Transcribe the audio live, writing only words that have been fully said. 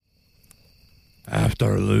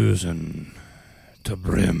After losing to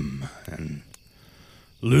Brim and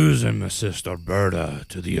losing my sister Berta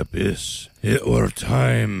to the abyss, it were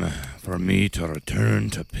time for me to return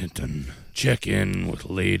to Pinton, check in with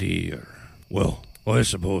Lady, I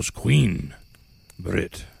suppose Queen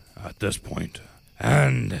Brit at this point,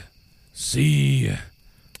 and see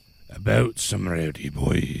about some rowdy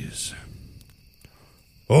boys.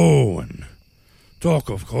 Oh, and talk,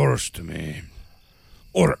 of course, to me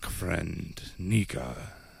orc friend, Nika.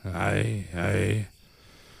 Aye.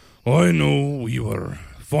 I know we were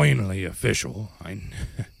finally official.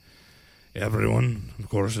 Everyone, of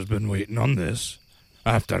course, has been waiting on this.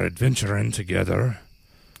 After adventuring together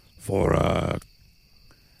for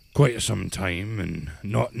quite some time and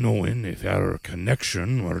not knowing if our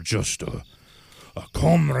connection were just a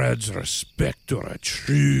comrade's respect or a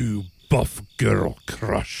true buff girl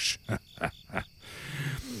crush.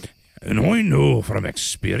 And I know from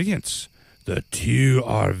experience the two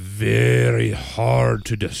are very hard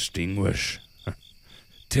to distinguish.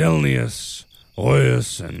 Telnius,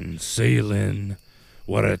 Oius, and Salin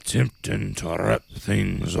were attempting to wrap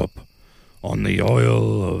things up on the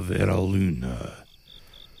Isle of Eraluna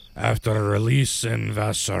after releasing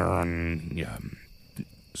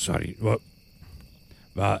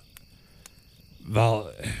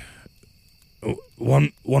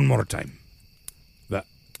one more time.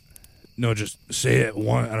 No, just say it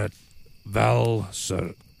one at a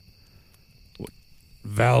Valserina.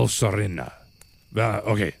 Valserina.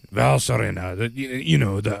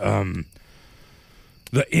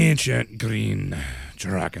 The ancient green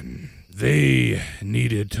dragon. They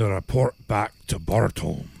needed to report back to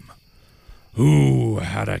Bartholm, who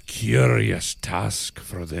had a curious task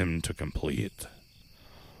for them to complete.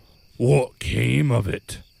 What came of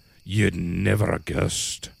it, you'd never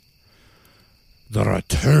guessed. The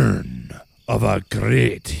return of a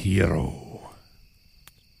great hero.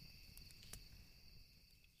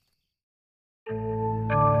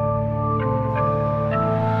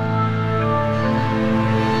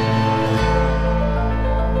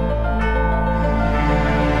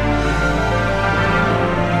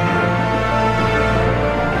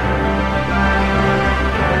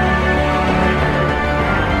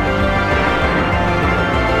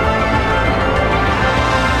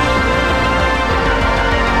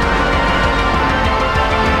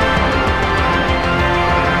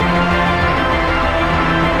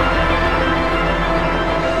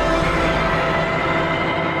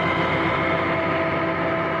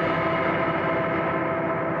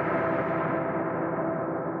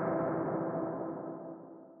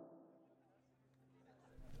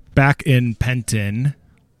 Back in Penton,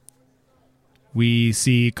 we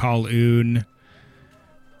see Kal-Un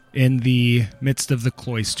in the midst of the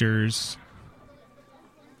cloisters.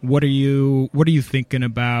 What are you thinking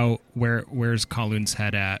about? Where's Kal-Un's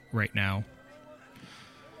head at right now?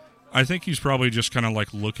 I think he's probably just kind of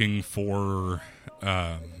like looking for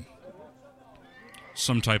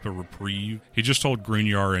some type of reprieve. He just told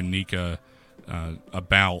Grunyar and Nika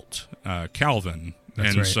about Calvin. That's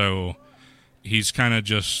and right. So he's kind of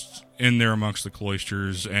just in there amongst the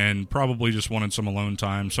cloisters and probably just wanted some alone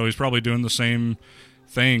time. So he's probably doing the same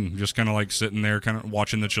thing, just kind of like sitting there, kind of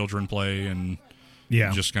watching the children play and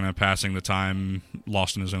just kind of passing the time,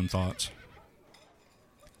 lost in his own thoughts.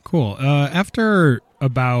 Cool. After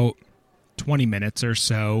about 20 minutes or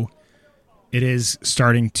so, it is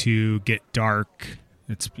starting to get dark.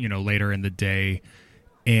 It's, later in the day.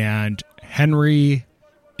 And Henry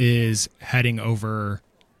is heading over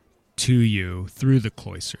to you through the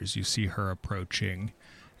cloisters. You see her approaching,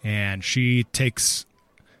 and she takes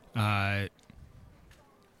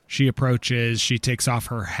she takes off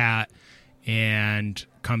her hat and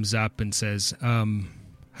comes up and says,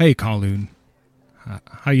 hey, Kal-Un,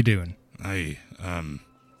 how you doing? Hey,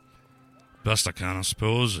 best I can, I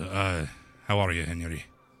suppose. How are you, Henry?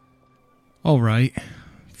 All right.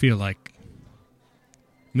 Feel like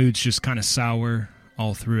mood's just kind of sour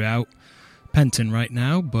all throughout Penton right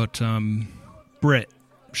now, but Britt,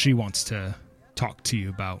 she wants to talk to you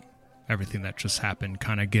about everything that just happened,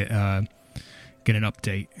 kind of get an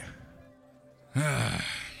update. All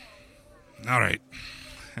right.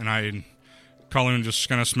 And Kal-Un just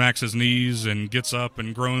kind of smacks his knees and gets up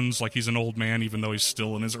and groans like he's an old man, even though he's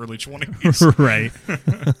still in his early 20s. Right.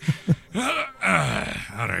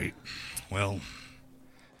 All right. Well,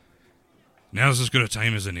 now's as good a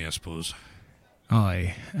time as any, I suppose.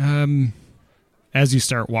 Aye. As you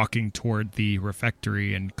start walking toward the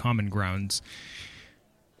refectory and common grounds,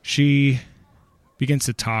 she begins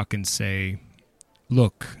to talk and say,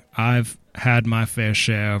 look, I've had my fair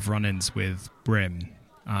share of run-ins with Brim.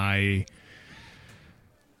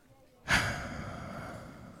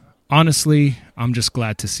 honestly, I'm just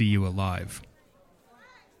glad to see you alive.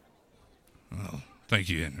 Well, thank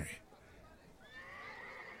you, Henry.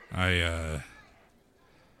 I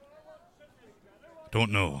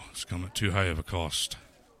don't know. It's come at too high of a cost.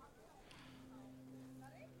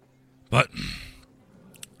 But,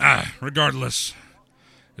 regardless,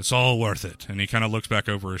 it's all worth it. And he kind of looks back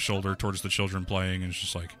over his shoulder towards the children playing and is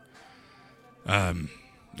just like, all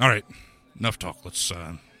right, enough talk. Let's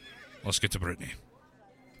get to Brittany.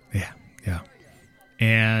 Yeah.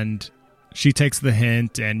 And she takes the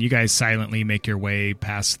hint, and you guys silently make your way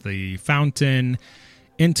past the fountain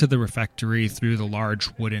into the refectory through the large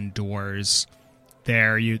wooden doors.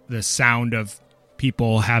 There, the sound of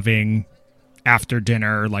people having after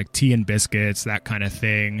dinner, like tea and biscuits, that kind of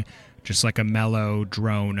thing. Just like a mellow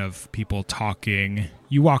drone of people talking.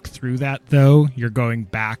 You walk through that, though. You're going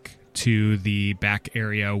back to the back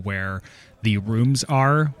area where the rooms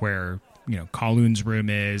are, where, Colloon's room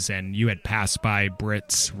is, and you had passed by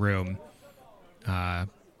Britt's room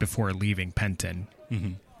before leaving Penton.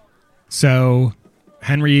 Mm-hmm. So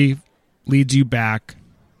Henry leads you back,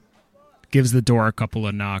 gives the door a couple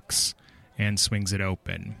of knocks, and swings it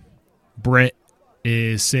open. Britt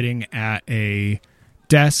is sitting at a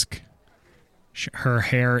desk. Her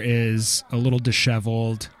hair is a little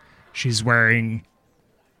disheveled. She's wearing...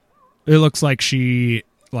 It looks like she,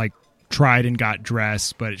 tried and got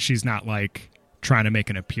dressed, but she's not, trying to make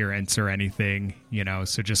an appearance or anything,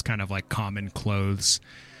 so just kind of, common clothes.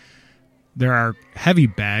 There are heavy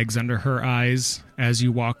bags under her eyes as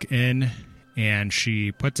you walk in, and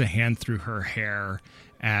she puts a hand through her hair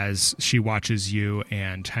as she watches you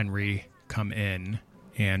and Henry come in,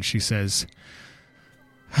 and she says,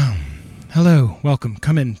 hello, welcome,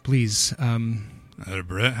 come in, please.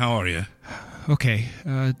 Brett, how are you? Okay,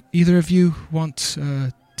 either of you want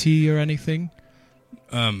tea or anything?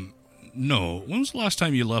 No. When was the last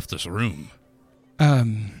time you left this room?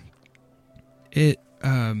 I'm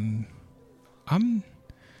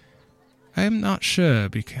not sure,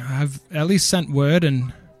 because I've at least sent word,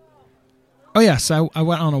 and... Oh, yes, I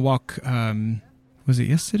went on a walk, was it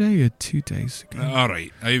yesterday or 2 days ago? All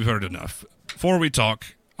right, I've heard enough. Before we talk,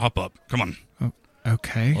 hop up. Come on. Oh,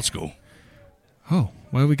 okay. Let's go. Oh,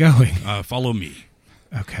 where are we going? Follow me.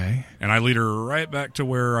 Okay. And I lead her right back to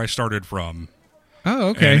where I started from. Oh,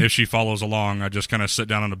 okay. And if she follows along, I just kind of sit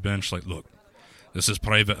down on a bench look, this is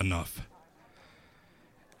private enough.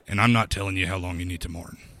 And I'm not telling you how long you need to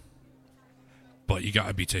mourn. But you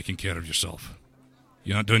gotta be taking care of yourself.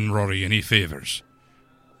 You're not doing Rory any favors.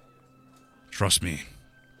 Trust me.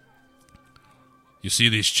 You see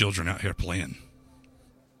these children out here playing.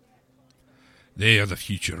 They are the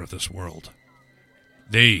future of this world.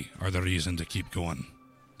 They are the reason to keep going.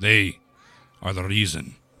 They are the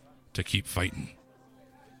reason to keep fighting.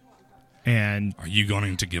 And are you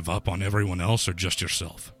going to give up on everyone else or just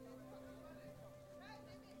yourself?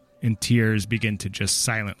 And tears begin to just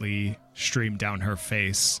silently stream down her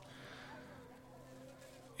face.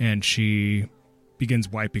 And she begins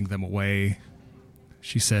wiping them away.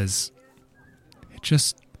 She says, it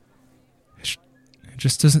just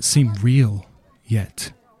doesn't seem real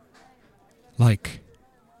yet. Like,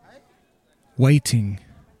 waiting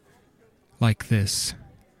like this.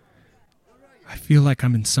 I feel like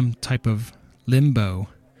I'm in some type of limbo.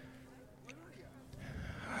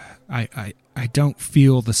 I don't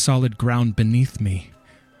feel the solid ground beneath me.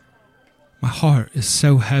 My heart is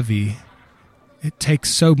so heavy. It takes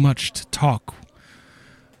so much to talk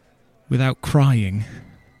without crying.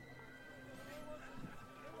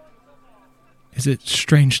 Is it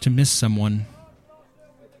strange to miss someone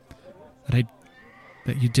that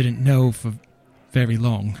you didn't know for very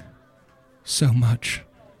long? So much.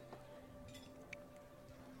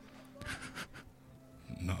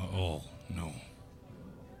 No.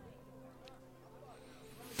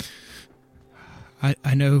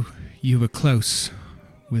 I know you were close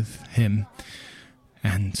with him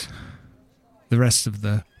and the rest of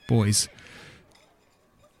the boys.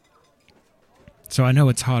 So I know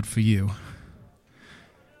it's hard for you.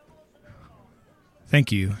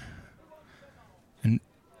 Thank you. And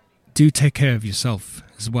do take care of yourself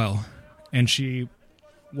as well. And she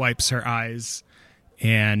wipes her eyes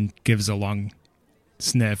and gives a long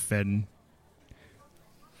sniff, and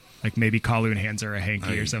maybe Colloon hands her a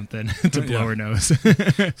hanky or something to blow her nose.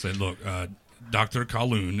 Say, look, Dr.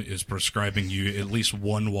 Colloon is prescribing you at least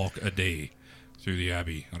one walk a day through the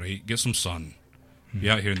Abbey. All right, get some sun. Be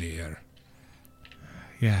out here in the air.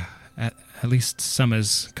 Yeah, at least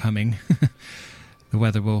summer's coming. The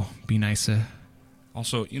weather will be nicer.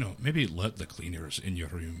 Also, maybe let the cleaners in your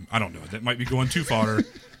room. I don't know. That might be going too far.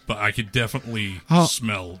 but I could definitely Oh,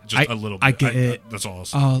 smell just a little bit. I get it. That's all.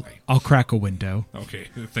 I'll crack a window. Okay,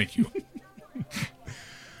 thank you.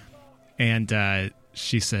 And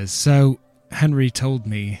she says, so Henry told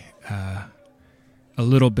me a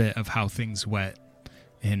little bit of how things went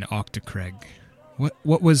in Octocreg.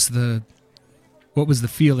 What was the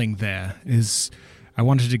feeling there? I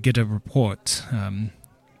wanted to get a report.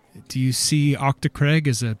 Do you see Octocreg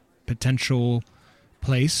as a potential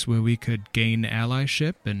place where we could gain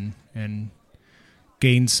allyship and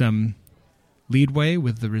gain some leadway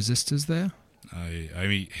with the resistors there? I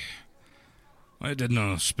mean, I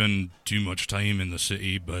didn't spend too much time in the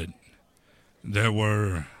city, but there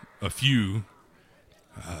were a few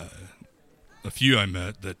I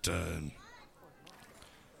met that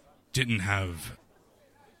didn't have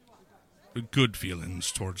good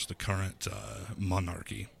feelings towards the current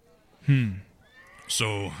monarchy.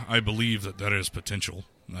 So I believe that there is potential.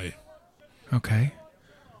 Okay.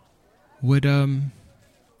 Would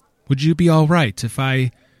you be all right if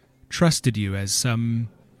I trusted you as some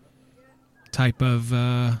type of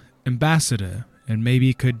ambassador and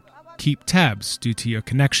maybe could keep tabs due to your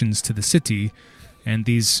connections to the city and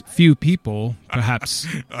these few people, perhaps?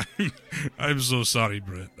 I'm so sorry,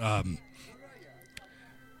 Britt.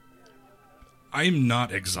 I'm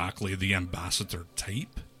not exactly the ambassador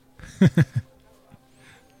type.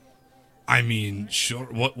 I mean, sure.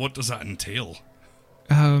 What does that entail?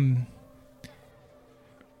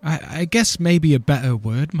 I guess maybe a better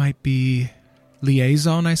word might be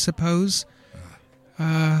liaison, I suppose.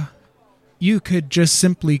 You could just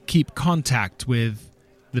simply keep contact with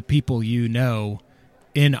the people you know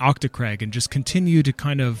in Octocreg and just continue to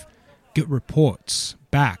kind of get reports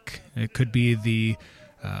back. It could be the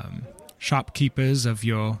shopkeepers of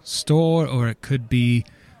your store, or it could be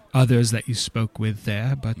others that you spoke with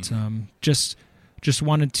there. But just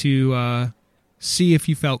wanted to see if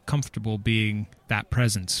you felt comfortable being that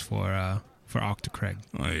presence for Octocreg.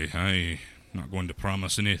 I'm not going to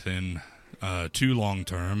promise anything too long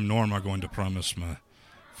term, nor am I going to promise my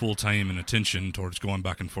full time and attention towards going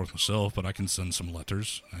back and forth myself, but I can send some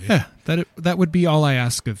letters. Yeah, that would be all I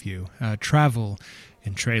ask of you. Travel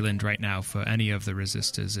in Treyland right now for any of the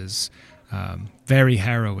resistors is very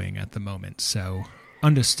harrowing at the moment, so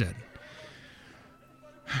understood.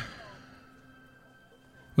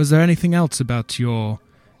 Was there anything else about your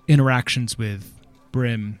interactions with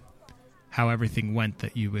Brim, how everything went,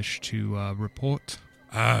 that you wish to report?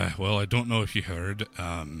 Well, I don't know if you heard.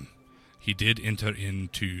 He did enter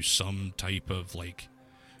into some type of,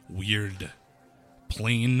 weird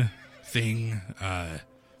plane thing.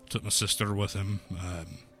 Took my sister with him.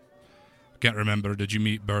 Can't remember. Did you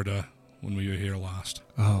meet Berta when we were here last?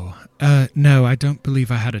 Oh, no, I don't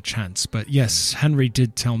believe I had a chance. But yes, Henry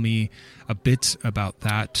did tell me a bit about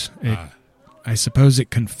that. I suppose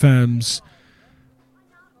it confirms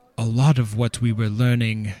a lot of what we were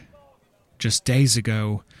learning just days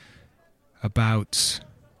ago about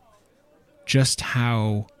just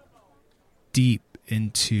how deep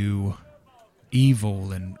into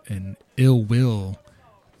evil and ill will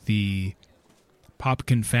the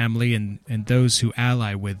Popkin family and those who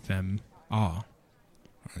ally with them are.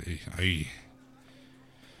 I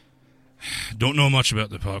don't know much about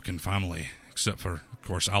the Popkin family, except for, of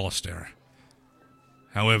course, Alistair.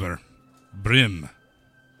 However, Brim,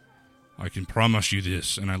 I can promise you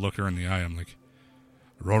this, and I look her in the eye, I'm like,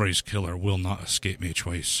 Rory's killer will not escape me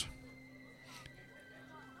twice.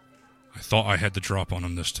 I thought I had the drop on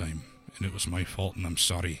him this time, and it was my fault, and I'm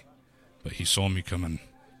sorry, but he saw me coming.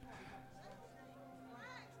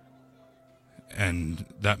 And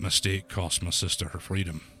that mistake cost my sister her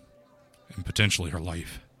freedom, and potentially her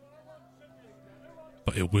life.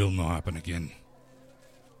 But it will not happen again.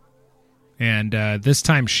 And this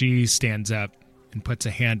time she stands up and puts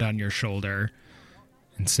a hand on your shoulder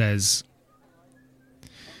and says,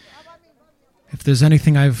 if there's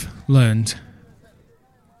anything I've learned,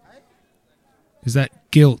 is that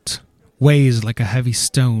guilt weighs like a heavy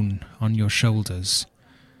stone on your shoulders.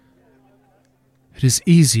 It is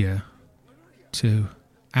easier to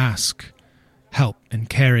ask help in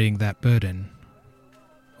carrying that burden,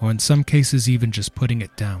 or in some cases even just putting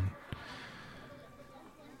it down.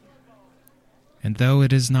 And though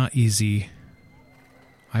it is not easy,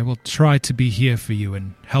 I will try to be here for you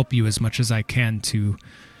and help you as much as I can to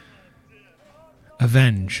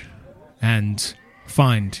avenge and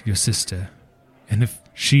find your sister. And if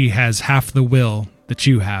she has half the will that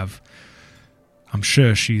you have, I'm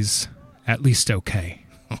sure she's at least okay.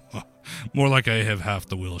 More like I have half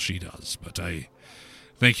the will she does, but I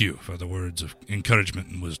thank you for the words of encouragement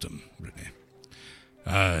and wisdom, Brittany.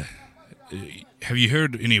 Have you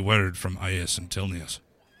heard any word from Ias and Tilnius?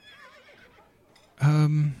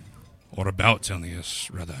 Or about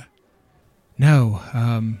Telnius, rather. No,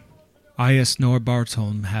 Ias nor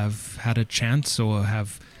Bartholm have had a chance or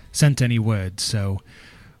have sent any word, so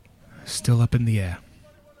still up in the air.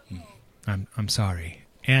 I'm sorry.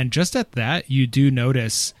 And just at that, you do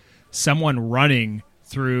notice someone running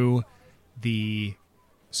through the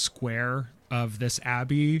square of this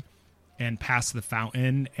abbey and past the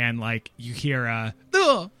fountain, and like you hear a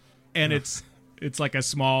 "Ugh!" and it's like a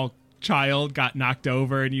small child got knocked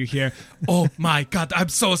over, and you hear, "Oh my god, I'm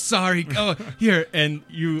so sorry." Oh, here, and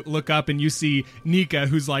you look up and you see Nika,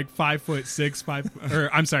 who's like 5'6",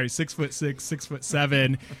 6'6",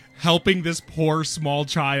 6'7", helping this poor small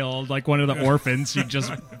child, like one of the orphans she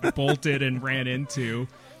just bolted and ran into.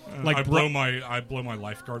 Like I blow my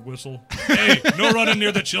lifeguard whistle. Hey, no running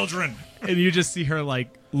near the children. And you just see her like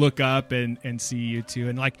look up and see you two,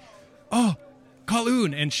 and like, "Oh,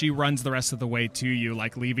 Kaloon," and she runs the rest of the way to you,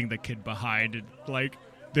 like leaving the kid behind, and like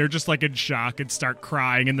they're just like in shock and start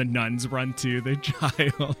crying, and the nuns run to the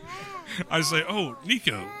child. I say, "Oh,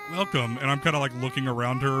 Nico, welcome," and I'm kind of like looking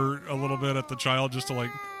around her a little bit at the child, just to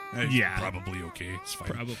like, hey, Yeah. probably okay. It's fine.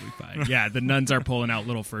 Probably fine. Yeah, the nuns are pulling out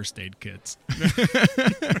little first aid kits.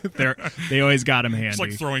 They always got them handy. It's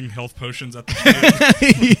like throwing health potions at the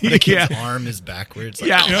kid. The kid's arm is backwards. Like,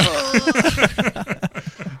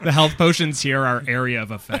 The health potions here are area of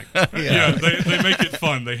effect. Yeah, they make it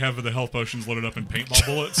fun. They have the health potions loaded up in paintball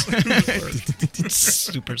bullets.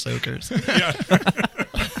 Super soakers. Yeah.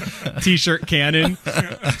 T-shirt cannon,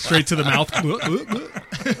 straight to the mouth.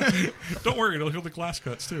 Don't worry, it'll heal the glass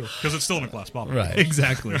cuts too, because it's still in a glass bottle. Right.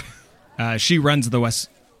 Exactly. She runs the west.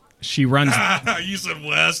 She runs. You said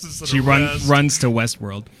west instead She of west. runs to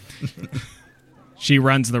Westworld. She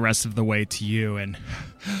runs the rest of the way to you, and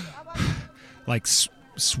like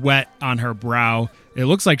sweat on her brow. It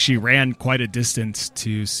looks like she ran quite a distance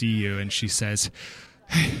to see you, and she says,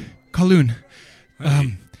 "Hey, Kaloon,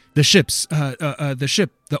 the ships, the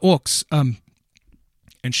ship, the orcs."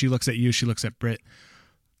 And she looks at you. She looks at Britt.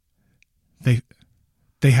 They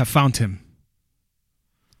have found him.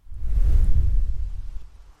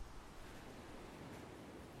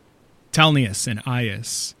 Telnius and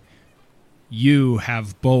Ias, you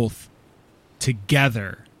have both,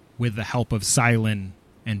 together with the help of Silin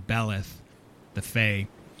and Belith, the Fae,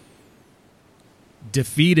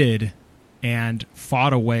 defeated and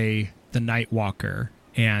fought away the Nightwalker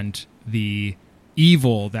and the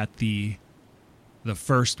evil that the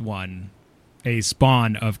first one, a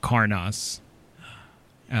spawn of Karnas,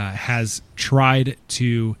 has tried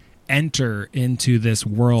to enter into this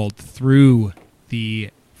world through the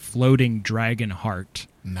floating dragon heart.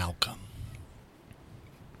 Malcolm.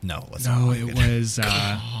 No, It was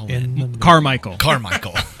Colin. Carmichael.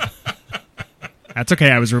 Carmichael. That's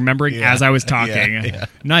okay. I was remembering as I was talking. Yeah.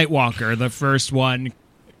 Nightwalker, the first one.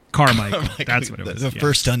 Carmichael. That's what it was. The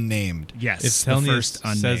first unnamed. Yes. If the Telnius first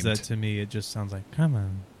unnamed. says that to me, it just sounds like, come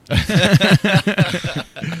on.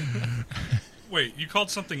 Wait, you called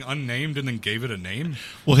something unnamed and then gave it a name?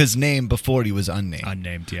 Well, his name before he was unnamed.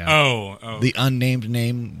 Unnamed, yeah. Oh. The unnamed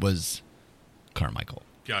name was Carmichael.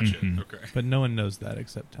 Gotcha. Mhm. Okay. But no one knows that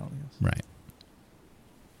except Telnius. Right.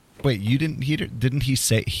 Wait, you didn't? Didn't he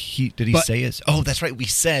say Did he say his? Oh, that's right. We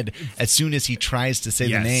said as soon as he tries to say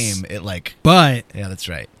Yes. the name, it like. But Yeah, that's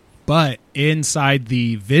right. inside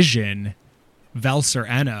the vision, Velser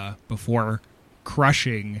Enna, before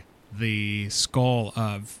crushing the skull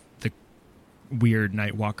of the weird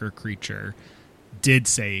Nightwalker creature, did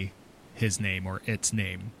say his name or its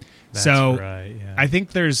name. That's so right, yeah. I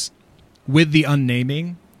think with the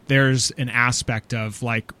unnaming, there's an aspect of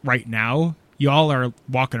like right now, y'all are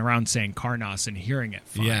walking around saying Karnas and hearing it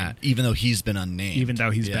fine. Yeah, even though he's been unnamed. Even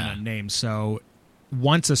though he's been unnamed. So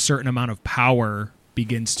once a certain amount of power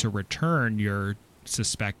begins to return, you're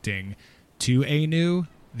suspecting, to Anu,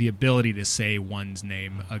 the ability to say one's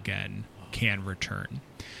name again can return.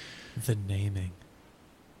 The naming.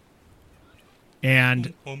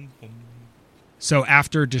 And so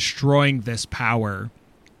after destroying this power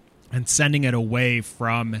and sending it away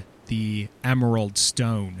from the Emerald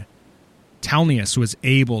Stone, Telnius was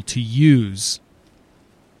able to use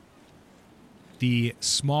the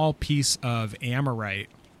small piece of amorite.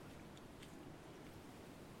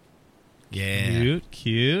 Yeah.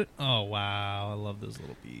 Cute. Oh, wow. I love those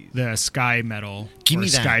little bees. The sky metal Give or me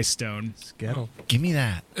that. sky stone. Skittle. Give me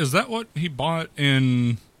that. Is that what he bought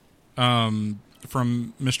in from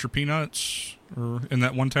Mr. Peanuts or in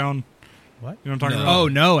that one town? What? You know what I'm talking No. about? Oh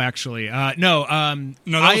no, actually, no. No, that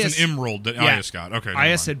Ias- was an emerald that yeah. Ias got. Okay,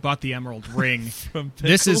 Ias had bought the emerald ring. From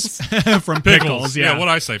This is Pickles? from Pickles. Yeah, what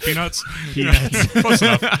I say? Peanuts. Peanuts. Close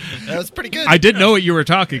enough. That was pretty good. I did know what you were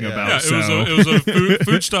talking about. Yeah, so. it was a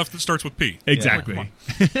food stuff that starts with P. Exactly. Come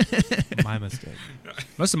My mistake.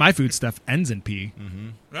 Most of my food stuff ends in P.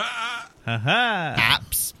 Ah, Haha.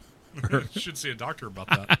 Apps. should see a doctor about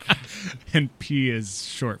that. And P is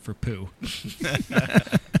short for poo.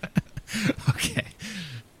 Okay.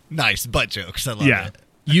 Nice butt jokes. I love it.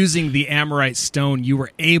 Using the Amorite stone, you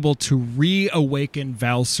were able to reawaken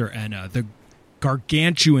Valserena, the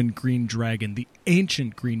gargantuan green dragon, the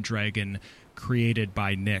ancient green dragon created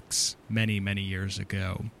by Nyx many, many years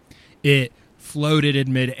ago. It floated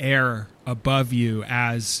in midair above you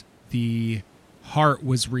as the heart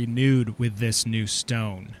was renewed with this new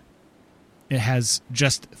stone. It has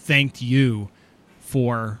just thanked you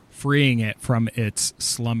for freeing it from its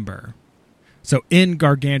slumber. So in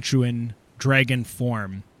gargantuan dragon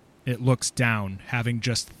form, it looks down, having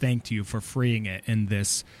just thanked you for freeing it in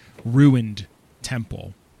this ruined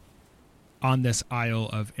temple on this isle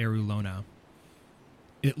of Erulona.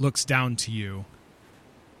 It looks down to you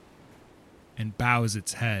and bows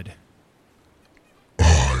its head.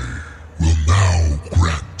 Will now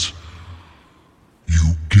grant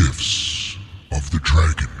you gifts of the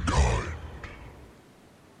dragon kind.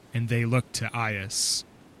 And they look to Ias.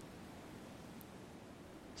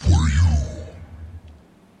 For you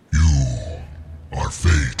are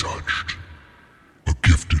Fey-touched, a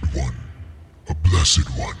gifted one, a blessed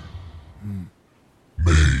one.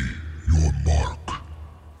 May your mark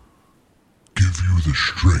give you the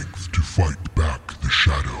strength to fight back the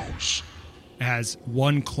shadows. As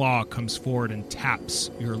one claw comes forward and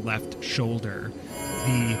taps your left shoulder,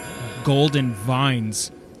 the golden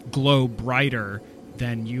vines glow brighter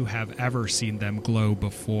than you have ever seen them glow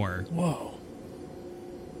before. Whoa.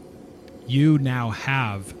 You now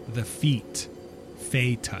have the feet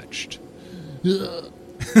Fey-touched. Let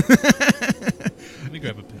me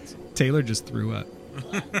grab a pencil. Taylor just threw up.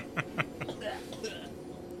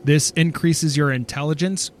 This increases your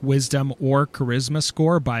intelligence, wisdom, or charisma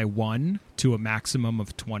score by 1 to a maximum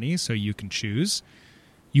of 20, so you can choose.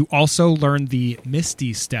 You also learn the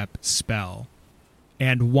Misty Step spell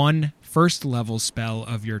and 1 first-level spell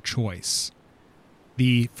of your choice.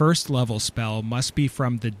 The first-level spell must be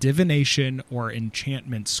from the divination or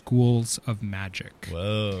enchantment schools of magic.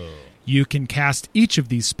 Whoa. You can cast each of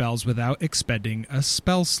these spells without expending a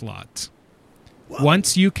spell slot.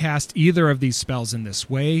 Once you cast either of these spells in this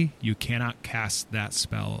way, you cannot cast that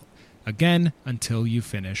spell again until you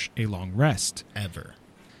finish a long rest. Ever.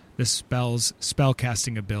 The spell's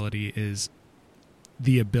spellcasting ability is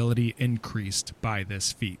the ability increased by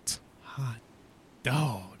this feat. Hot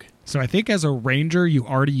dog. So I think as a ranger, you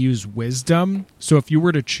already use wisdom. So if you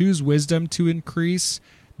were to choose wisdom to increase,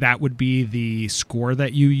 that would be the score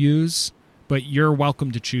that you use. But you're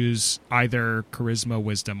welcome to choose either charisma,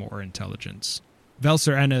 wisdom, or intelligence.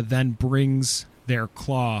 Valserena then brings their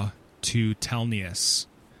claw to Telnius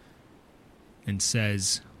and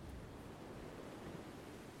says,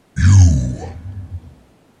 You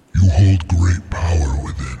hold great power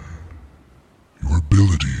within. Your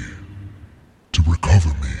ability to recover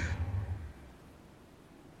me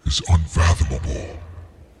is unfathomable.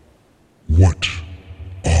 What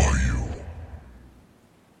are you?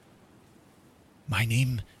 My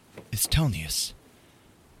name is Telnius,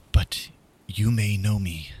 but you may know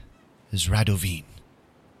me as Radovine.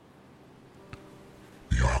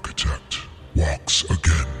 The architect walks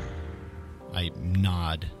again. I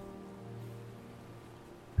nod.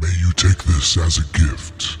 May you take this as a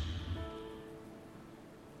gift.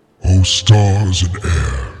 O stars and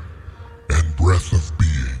air, and breath of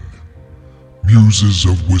being, muses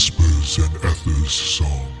of whispers and ethers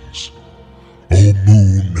songs, O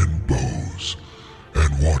moon and bows,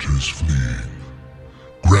 and waters fleeing,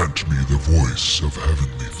 grant me the voice of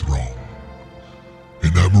heavenly throng.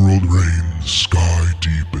 In emerald rain, sky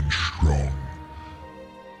deep and strong,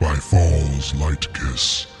 by falls light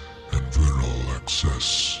kiss and vernal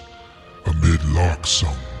excess, amid lark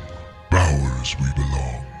song, bowers we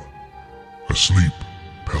belong. Asleep,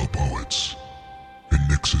 pale poets, in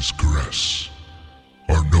Nyx's caress,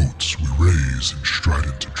 our notes we raise in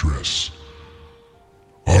strident address,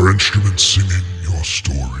 our instruments singing your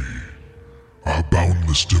story, our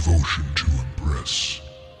boundless devotion to impress,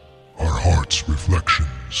 our hearts'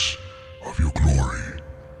 reflections of your glory.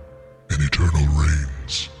 In eternal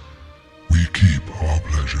reigns, we keep our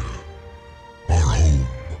pleasure, our home,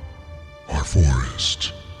 our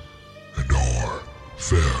forest, and our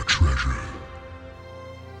fair treasure.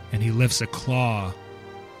 and he lifts a claw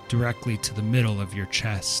directly to the middle of your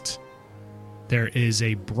chest. There is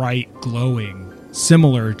a bright glowing,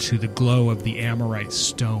 similar to the glow of the Amorite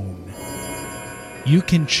stone. You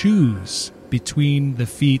can choose between the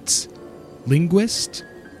feats Linguist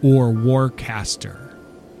or Warcaster.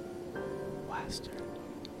 Blaster.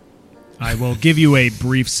 I will give you a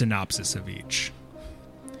brief synopsis of each,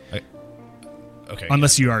 Okay.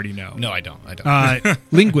 unless you already know. No, I don't.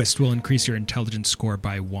 Linguist will increase your intelligence score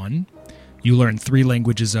by 1. You learn 3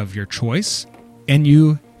 languages of your choice, and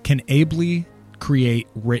you can ably create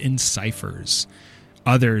written ciphers.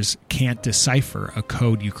 Others can't decipher a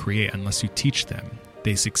code you create unless you teach them.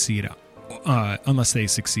 They succeed unless they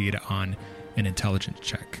succeed on an intelligence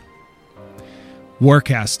check.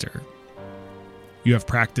 Warcaster. You have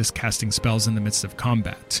practice casting spells in the midst of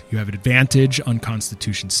combat. You have an advantage on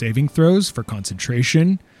Constitution saving throws for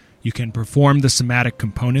concentration. You can perform the somatic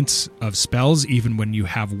components of spells even when you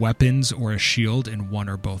have weapons or a shield in one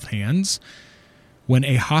or both hands. When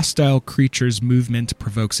a hostile creature's movement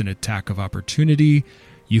provokes an attack of opportunity,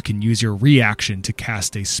 you can use your reaction to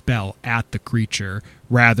cast a spell at the creature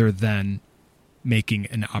rather than making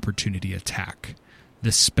an opportunity attack.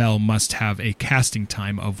 The spell must have a casting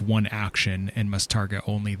time of 1 action and must target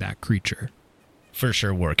only that creature. For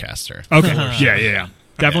sure, Warcaster. Okay. Yeah.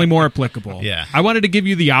 Definitely more applicable. Yeah. I wanted to give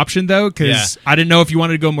you the option, though, because I didn't know if you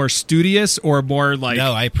wanted to go more studious or more like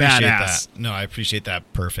No, I appreciate badass. that. No, I appreciate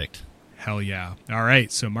that. Perfect. Hell yeah. All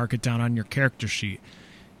right, so mark it down on your character sheet.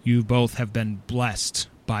 You both have been blessed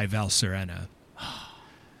by Val Serena.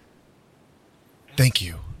 Thank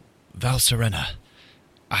you, Val Serena.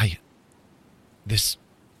 This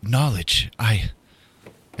knowledge,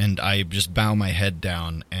 and I just bow my head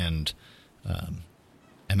down and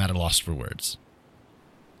am at a loss for words.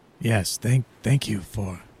 Yes, thank you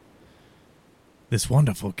for this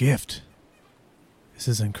wonderful gift. This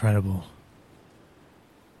is incredible.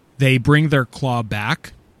 They bring their claw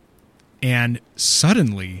back, and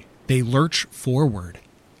suddenly they lurch forward.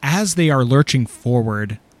 As they are lurching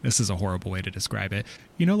forward, this is a horrible way to describe it.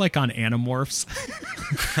 You know, like on Animorphs?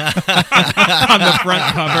 On the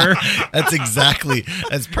front cover.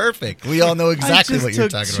 That's perfect. We all know exactly what you're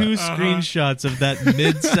talking I just took 2 screenshots of that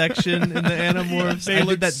midsection in the Animorphs. They I did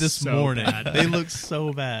look that this so morning. bad. They look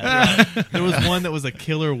so bad. Yeah. There was one that was a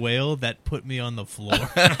killer whale that put me on the floor.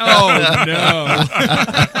 Oh, no.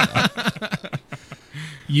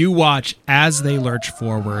 You watch as they lurch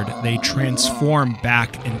forward. They transform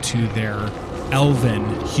back into their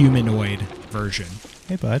elven humanoid version.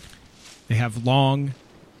 Hey, bud. They have long,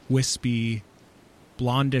 wispy,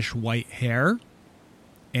 blondish white hair,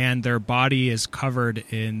 and their body is covered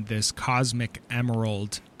in this cosmic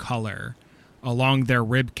emerald color. Along their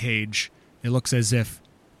rib cage, it looks as if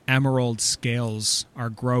emerald scales are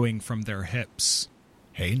growing from their hips.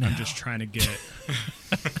 Hey, now. I'm just trying to get...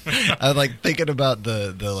 I'm like thinking about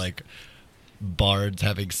the like bards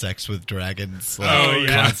having sex with dragons. Like, Oh,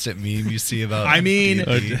 yeah. constant meme you see about. I mean,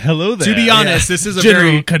 D&D. Hello there. To be honest, this is a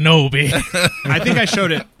General very... Kenobi. I think I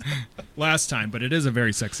showed it last time, but it is a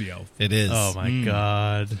very sexy elf. It is. Oh, my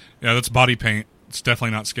God. Yeah, that's body paint. It's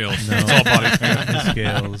definitely not scales. No. It's all body paint. The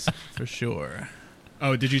scales, for sure.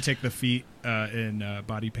 Oh, did you take the feat in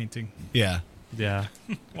body painting? Yeah. Yeah.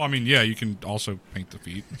 Well, I mean, yeah, you can also paint the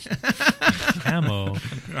feet. Camo.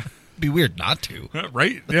 Be weird not to.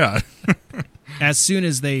 Right? Yeah. As soon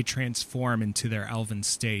as they transform into their elven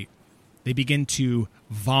state, they begin to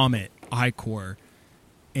vomit ichor.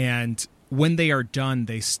 And when they are done,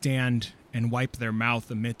 they stand and wipe their mouth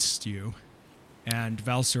amidst you. And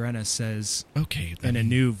Val Serena says, Okay. in a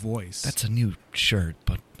new voice, That's a new shirt,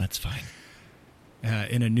 but that's fine.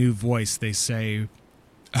 in a new voice, they say,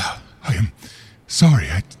 I am sorry.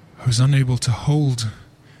 I was unable to hold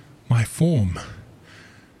my form.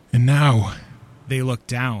 And now... they look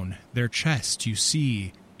down. Their chest, you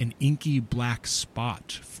see an inky black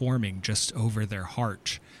spot forming just over their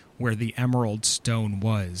heart where the emerald stone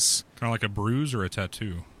was. Kind of like a bruise or a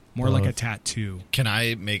tattoo. More like a tattoo. Can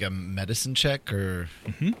I make a medicine check or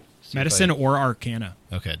Medicine or Arcana.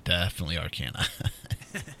 Okay, definitely Arcana.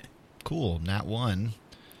 Cool, nat 1.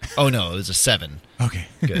 Oh no, it was a 7. Okay.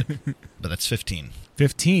 Good, but that's 15.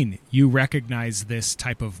 15. You recognize this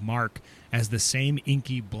type of mark as the same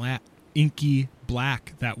inky black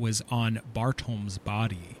that was on Bartholm's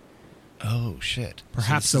body. Oh shit!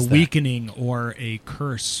 Perhaps So a this is that. weakening or a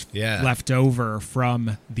curse Yeah. left over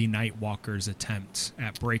from the Nightwalker's attempt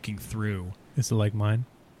at breaking through. Is it like mine?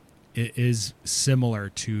 It is similar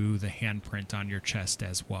to the handprint on your chest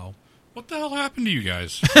as well. What the hell happened to you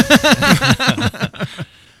guys?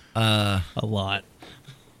 A lot.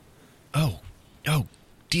 Oh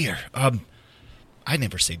dear. I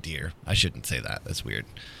never say deer. I shouldn't say that. That's weird.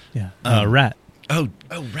 Yeah. Rat. Oh,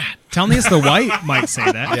 rat. Telnius the White might say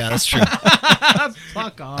that. Yeah, that's true.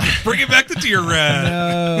 Fuck off. Bring it back to deer rat.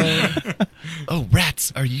 No. Oh,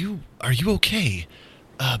 rats. Are you okay?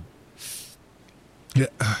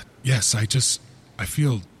 Yes, I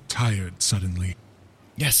feel tired suddenly.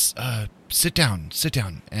 Yes, sit down.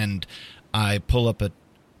 And I pull up a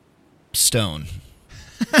stone.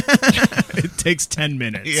 It takes 10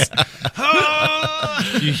 minutes. Yeah.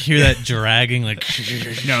 You hear that dragging, like...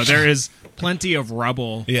 No, there is plenty of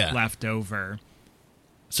rubble Yeah. left over.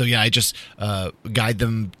 So yeah, I just guide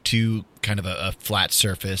them to kind of a flat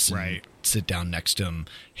surface and Right. sit down next to them,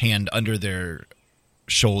 hand under their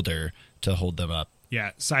shoulder to hold them up.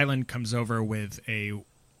 Yeah, Silent comes over with a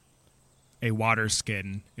water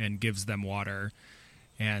skin and gives them water,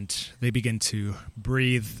 and they begin to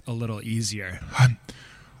breathe a little easier.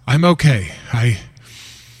 I'm okay. I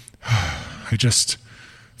just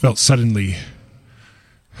felt suddenly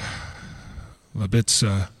a bit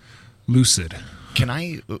lucid.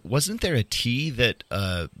 Wasn't there a tea that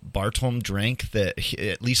Bartholm drank that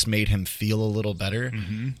at least made him feel a little better?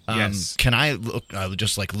 Mm-hmm. Yes. Can I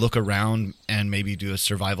just look around and maybe do a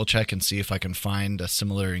survival check and see if I can find a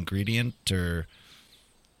similar ingredient or?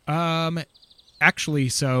 Actually,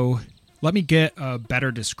 so let me get a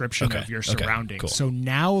better description of your Okay, surroundings. cool. So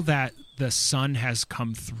now that the sun has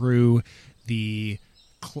come through the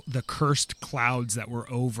cursed clouds that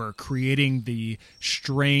were over, creating the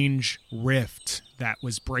strange rift that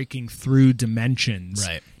was breaking through dimensions.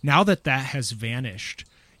 Right. Now that has vanished,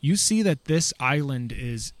 you see that this island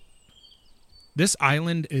is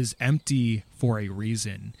empty for a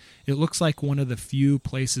reason. It looks like one of the few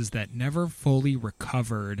places that never fully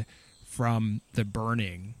recovered from the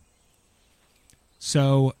burning.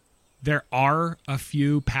 So there are a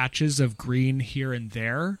few patches of green here and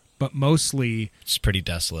there, but mostly It's pretty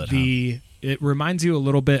desolate. it reminds you a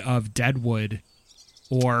little bit of Deadwood,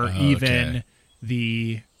 or even okay.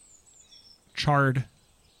 the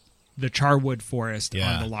Charwood Forest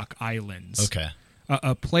Yeah. on the Loch Islands. Okay.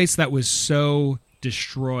 A place that was so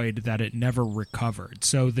destroyed that it never recovered.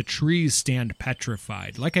 So the trees stand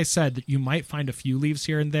petrified. Like I said, you might find a few leaves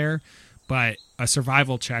here and there, but a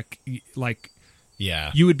survival check, like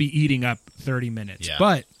Yeah. you would be eating up 30 minutes. Yeah.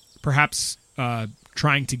 But perhaps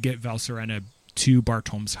trying to get Valserena to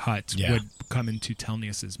Bartholm's hut Yeah. would come into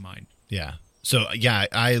Telnius's mind. Yeah. So yeah,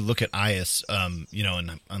 I look at Ias,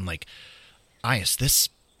 and I'm like, Ias,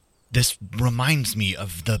 this reminds me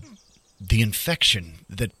of the infection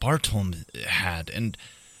that Bartholm had, and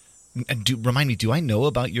remind me, do I know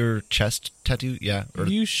about your chest tattoo? Yeah.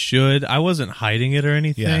 You should. I wasn't hiding it or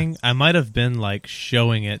anything. Yeah. I might have been like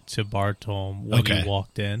showing it to Bartholm when Okay. you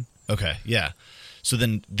walked in. Okay. Yeah. So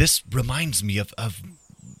then this reminds me of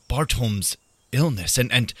Bartholm's illness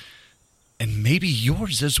and maybe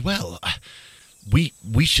yours as well.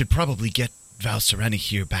 We should probably get Valserena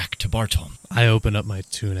here back to Bartholm. I open up my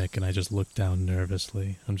tunic and I just look down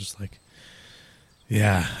nervously. I'm just like,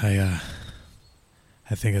 yeah,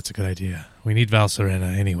 I think it's a good idea. We need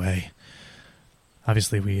Valserena anyway.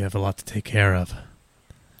 Obviously, we have a lot to take care of.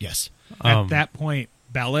 Yes. At that point,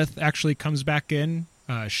 Belith actually comes back in.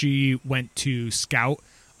 She went to scout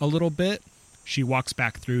a little bit. She walks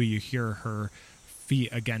back through. You hear her feet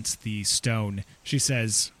against the stone. She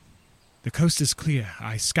says, "The coast is clear.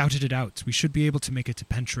 I scouted it out. We should be able to make it to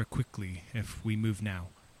Pentra quickly if we move now."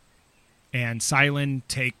 And Silent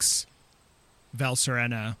takes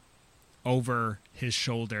Valserena over his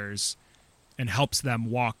shoulders and helps them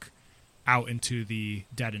walk out into the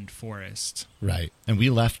deadened forest. Right. And we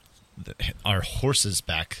left our horses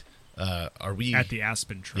back. Are we At the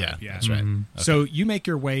Aspen Tribe, Yeah, that's right. Mhm. Okay. So you make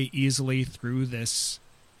your way easily through this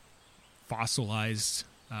fossilized,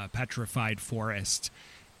 petrified forest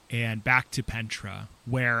and back to Pentra,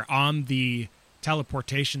 where on the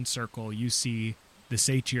teleportation circle you see the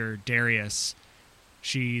satyr Darius.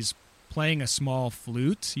 She's playing a small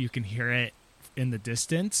flute. You can hear it in the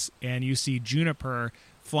distance, and you see Juniper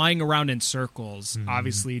flying around in circles,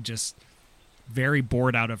 obviously just very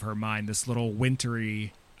bored out of her mind, this little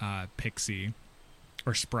wintry pixie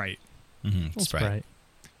or sprite. That's right. Right.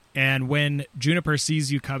 And when Juniper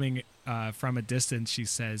sees you coming from a distance, she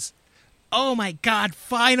says, "Oh my God,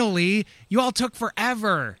 finally! You all took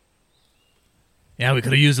forever." Yeah, we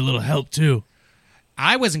could have used a little help too.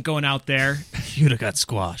 I wasn't going out there. You'd have got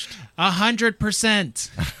squashed. 100%.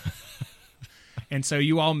 And so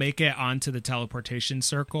you all make it onto the teleportation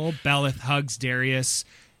circle. Belith hugs Darius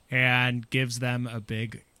and gives them a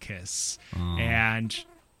big kiss. And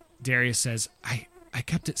Darius says, I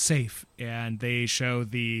kept it safe. And they show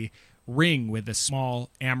the ring with a small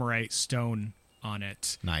Amorite stone on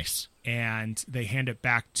it. Nice. And they hand it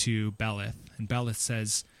back to Belith. And Belith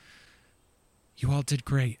says, "You all did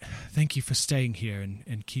great. Thank you for staying here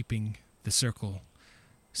and keeping the circle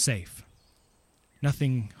safe.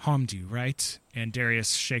 Nothing harmed you, right?" And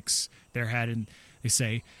Darius shakes their head and they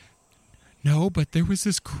say, "No, but there was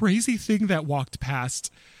this crazy thing that walked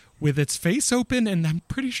past with its face open, and I'm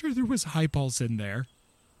pretty sure there was eyeballs in there."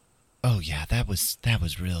 Oh yeah, that was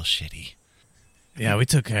real shitty. Yeah, we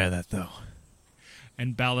took care of that, though.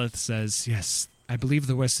 And Belith says, "Yes, I believe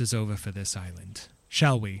the worst is over for this island.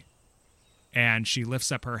 Shall we?" And she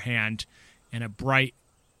lifts up her hand in a bright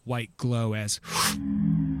white glow as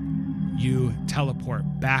you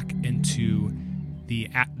teleport back into the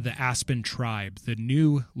Aspen tribe, the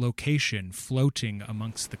new location floating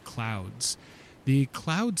amongst the clouds. The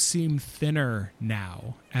clouds seem thinner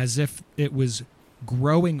now, as if it was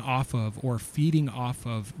growing off of or feeding off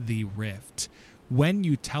of the rift. When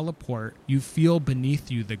you teleport, you feel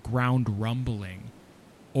beneath you the ground rumbling.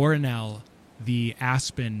 Orinel, the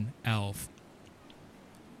Aspen elf,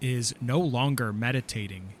 is no longer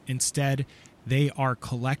meditating. Instead, they are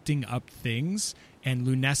collecting up things, and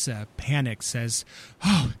Lunessa, panicked, says,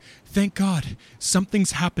 "Oh, thank God.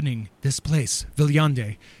 Something's happening. This place,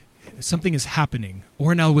 Viliande. Something is happening."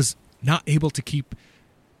 Orinel was not able to keep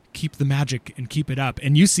the magic and keep it up.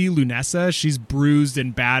 And you see Lunessa, she's bruised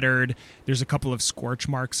and battered. There's a couple of scorch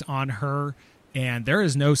marks on her, and there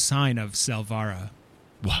is no sign of Selvara.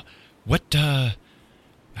 What,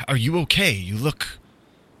 are you okay? You look...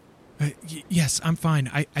 Yes, I'm fine.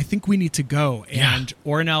 I think we need to go. Yeah. And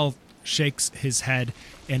Orinel shakes his head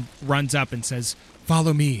and runs up and says,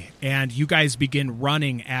 "Follow me." And you guys begin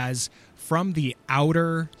running as from the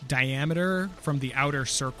outer diameter, from the outer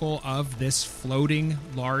circle of this floating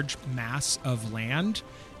large mass of land,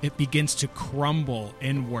 it begins to crumble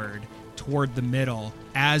inward toward the middle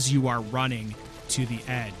as you are running to the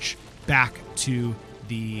edge, back to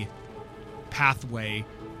the pathway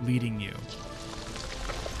leading you.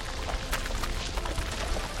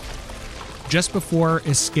 Just before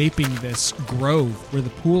escaping this grove where the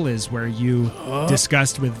pool is, where you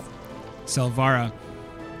discussed with Selvara,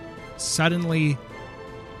 suddenly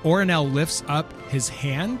Orinel lifts up his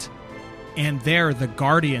hand, and there the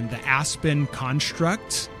guardian, the aspen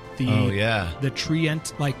construct, the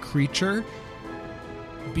treant-like creature,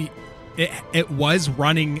 it was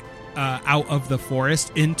running out of the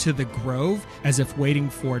forest into the grove as if waiting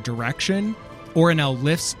for direction. Orinel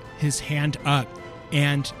lifts his hand up,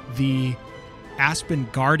 and the Aspen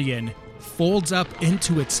Guardian folds up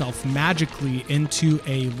into itself magically into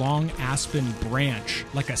a long aspen branch,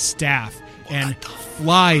 like a staff, and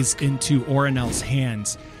flies into Orinel's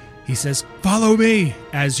hands. He says, "Follow me,"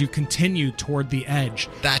 as you continue toward the edge.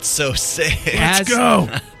 That's so sick. Let's go!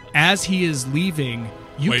 As he is leaving,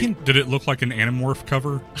 you can... Did it look like an Animorph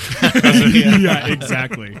cover? Yeah,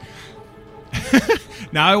 exactly.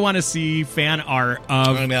 Now I want to see fan art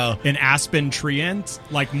of an aspen treant,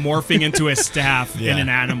 like morphing into a staff in an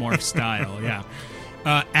Animorph style. Yeah.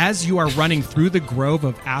 As you are running through the grove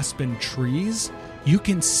of aspen trees, you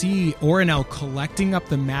can see Orinel collecting up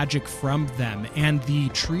the magic from them, and the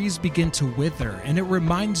trees begin to wither. And it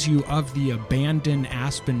reminds you of the abandoned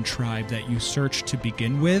aspen tribe that you searched to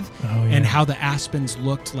begin with, and how the aspens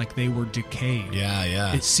looked like they were decayed.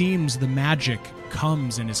 Yeah. It seems the magic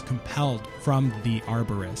comes and is compelled from the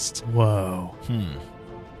arborist. Whoa.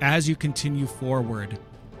 As you continue forward,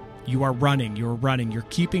 you're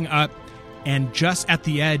keeping up, and just at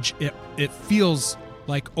the edge, it feels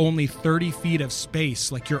like only 30 feet of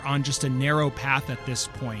space, like you're on just a narrow path at this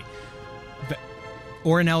point. But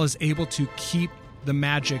Orinel is able to keep the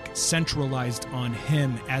magic centralized on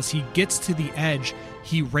him. As he gets to the edge,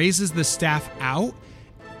 he raises the staff out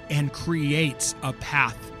and creates a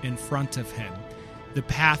path in front of him. The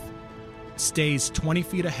path stays 20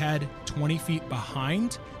 feet ahead, 20 feet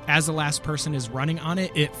behind. As the last person is running on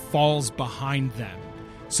it, it falls behind them.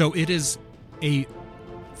 So it is a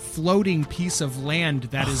floating piece of land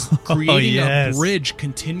that is creating a bridge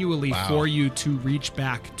continually for you to reach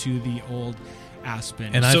back to the old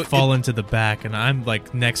aspen. And I fall into the back, and I'm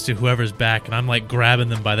like next to whoever's back, and I'm like grabbing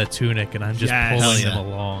them by the tunic, and I'm just pulling them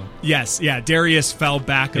along. Yes, Darius fell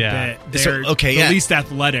back a bit. They're the least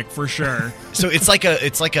athletic for sure. So it's like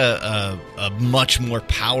a much more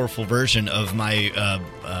powerful version of my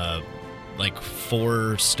like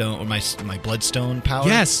 4 stone, or my bloodstone power.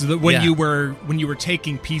 Yes, when you were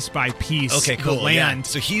taking piece by piece the land. Yeah.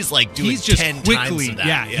 So he's like doing just 10 quickly, times of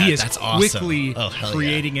that. He is that's awesome. Quickly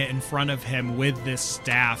creating it in front of him with this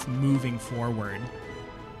staff moving forward.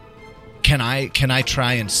 Can I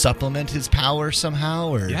try and supplement his power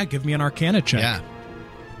somehow? Or give me an Arcana check. Yeah.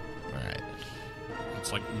 All right.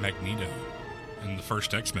 It's like Magneto in the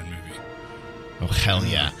first X-Men movie. Oh, hell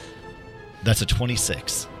yeah. That's a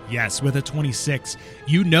 26. Yes, with a 26,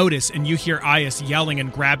 you notice and you hear Ias yelling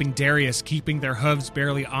and grabbing Darius, keeping their hooves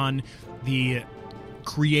barely on the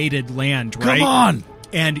created land, right? Come on!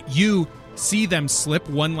 And you see them slip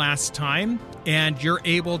one last time, and you're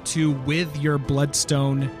able to, with your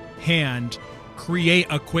bloodstone hand, create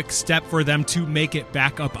a quick step for them to make it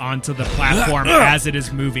back up onto the platform as it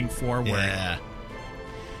is moving forward. Yeah.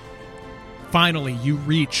 Finally, you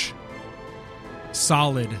reach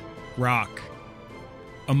solid rock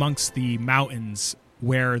amongst the mountains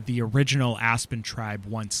where the original Aspen tribe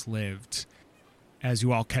once lived, as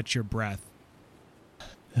you all catch your breath.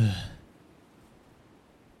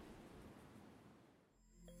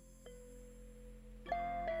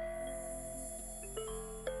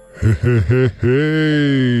 Hey, hey, hey,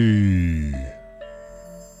 hey.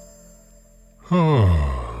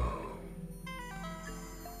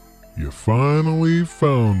 You finally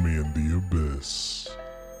found me in the abyss.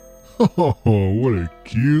 Oh, what a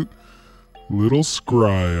cute little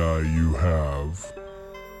scry eye you have.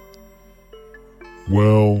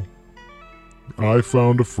 Well, I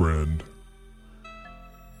found a friend.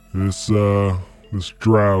 This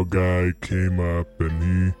drow guy came up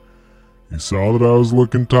and he saw that I was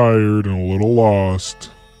looking tired and a little lost,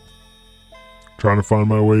 trying to find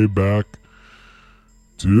my way back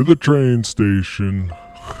to the train station.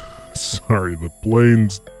 Sorry, the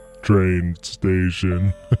planes train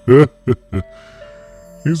station. He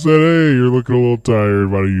said, "Hey, you're looking a little tired.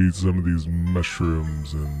 Why don't you eat some of these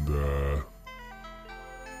mushrooms?" And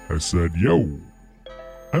I said, "Yo,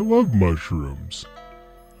 I love mushrooms.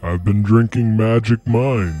 I've been drinking Magic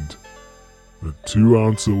Mind, the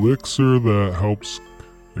 2-ounce elixir that helps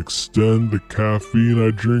extend the caffeine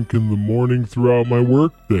I drink in the morning throughout my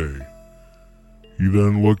workday." He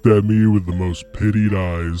then looked at me with the most pitied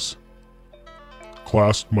eyes,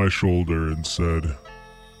 clasped my shoulder, and said,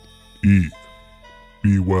 "Eat.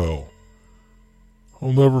 Be well."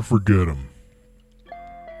 I'll never forget him.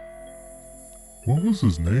 What was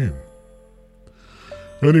his name?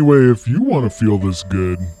 Anyway, if you want to feel this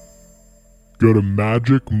good, go to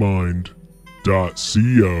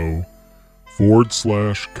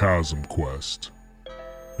magicmind.co/ChasmQuest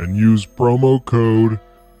and use promo code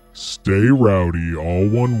STAYROWDY, all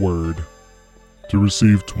one word, to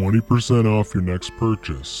receive 20% off your next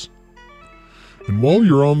purchase. And while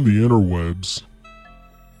you're on the interwebs,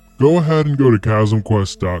 go ahead and go to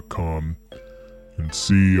ChasmQuest.com and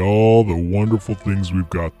see all the wonderful things we've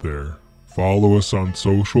got there. Follow us on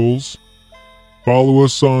socials. Follow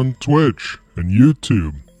us on Twitch and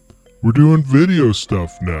YouTube. We're doing video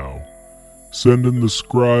stuff now. Sending the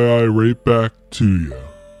scry eye right back to you.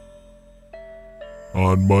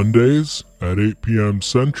 On Mondays at 8 p.m.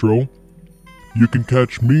 Central, you can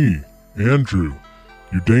catch me, Andrew,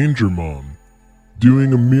 your Danger Mom,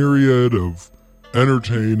 doing a myriad of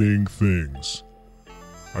entertaining things.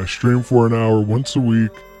 I stream for an hour once a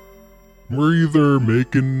week. We're either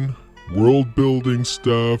making world-building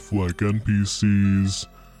stuff like NPCs,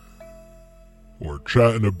 or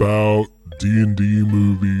chatting about D&D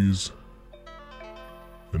movies.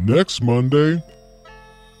 And next Monday,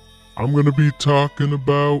 I'm going to be talking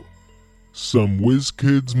about some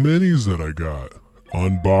WizKids minis that I got,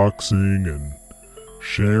 unboxing and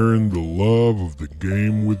sharing the love of the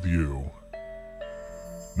game with you.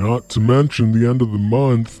 Not to mention the end of the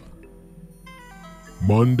month,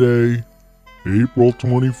 Monday, April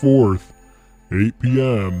 24th, 8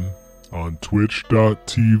 p.m. on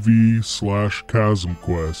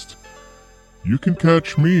twitch.tv/ChasmQuest. You can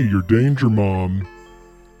catch me, your Danger Mom,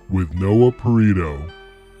 with Noah Perito,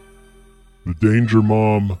 the Danger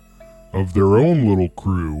Mom of their own little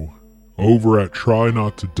crew over at Try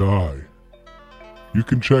Not to Die. You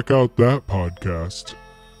can check out that podcast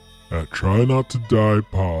at Try Not to Die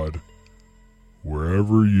Pod,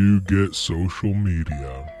 wherever you get social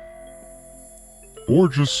media. Or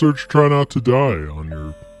just search Try Not to Die on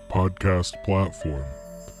your podcast platform.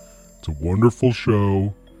 It's a wonderful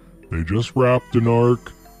show. They just wrapped an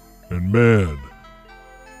arc, and man,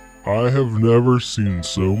 I have never seen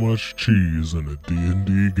so much cheese in a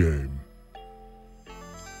D&D game.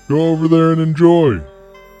 Go over there and enjoy.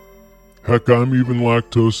 Heck, I'm even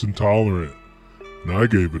lactose intolerant, and I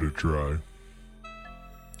gave it a try.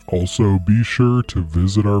 Also, be sure to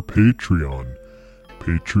visit our Patreon,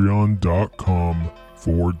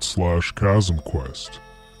 patreon.com/ChasmQuest.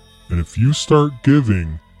 And if you start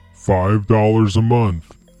giving $5 a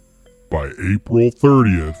month by April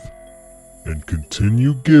 30th, and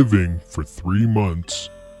continue giving for 3 months,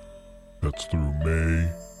 that's through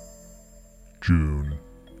May, June,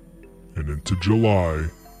 and into July,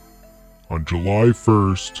 on July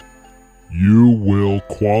 1st, you will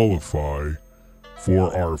qualify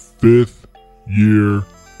for our 5th year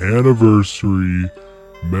anniversary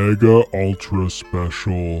Mega Ultra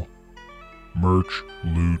Special Merch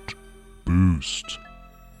Loot Boost.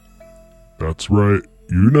 That's right.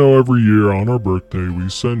 You know, every year on our birthday, we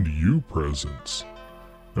send you presents.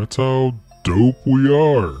 That's how dope we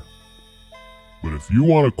are. But if you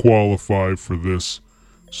want to qualify for this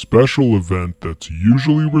special event that's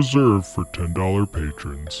usually reserved for $10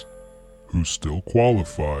 patrons who still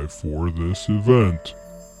qualify for this event,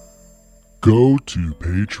 go to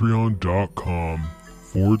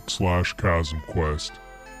patreon.com/ChasmQuest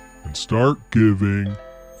and start giving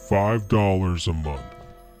 $5 a month.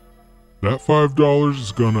 That $5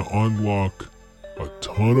 is going to unlock a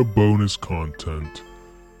ton of bonus content,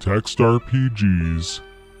 text RPGs,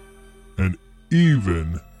 and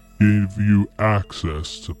even give you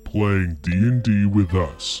access to playing D&D with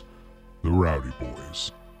us, the Rowdy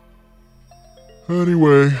Boys.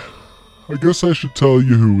 Anyway, I guess I should tell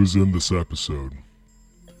you who was in this episode.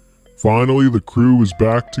 Finally, the crew is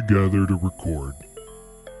back together to record.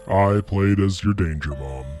 I played as your Danger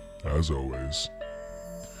Mom, as always.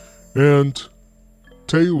 And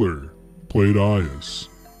Taylor played Ias.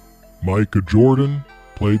 Micah Jordan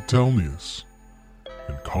played Telnius.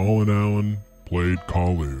 And Colin Allen played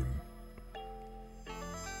Kowloon.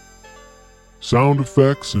 Sound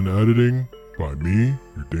effects and editing by me,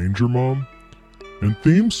 your Danger Mom. And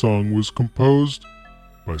theme song was composed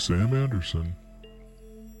by Sam Anderson.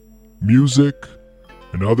 Music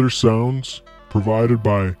and other sounds provided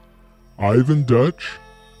by Ivan Dutch.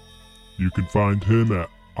 You can find him at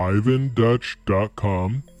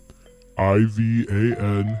ivandutch.com,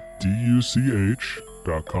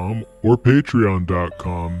 IVANDUCH.com, or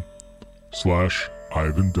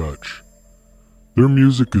patreon.com/IvanDutch. Their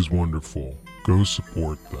music is wonderful. Go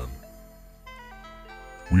support them.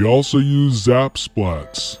 We also use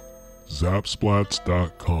Zapsplats,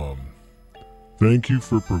 zapsplats.com. Thank you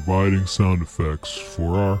for providing sound effects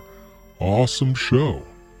for our awesome show.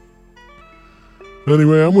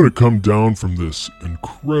 Anyway, I'm going to come down from this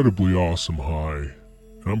incredibly awesome high,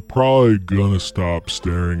 and I'm probably going to stop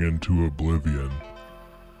staring into oblivion.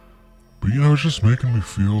 But it's just making me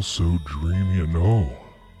feel so dreamy, and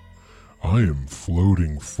I am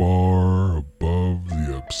floating far above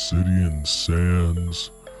the obsidian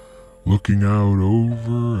sands, looking out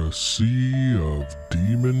over a sea of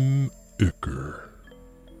demon ichor.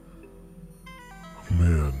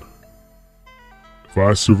 Man, if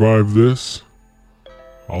I survive this,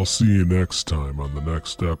 I'll see you next time on the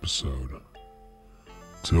next episode.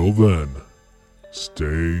 Till then,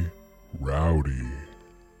 stay rowdy.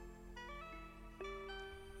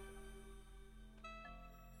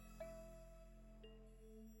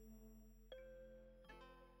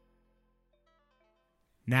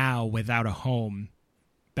 Now, without a home,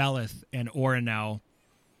 Belith and Orinel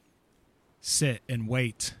sit and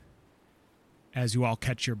wait as you all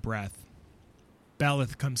catch your breath.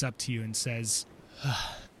 Belith comes up to you and says,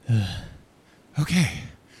 okay,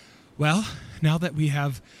 well, now that we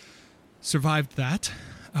have survived that,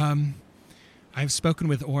 I've spoken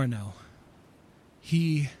with Orinel.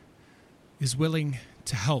 He is willing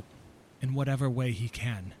to help in whatever way he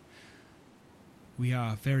can. We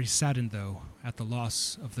are very saddened, though, at the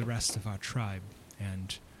loss of the rest of our tribe,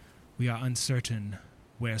 and we are uncertain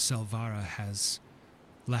where Selvara has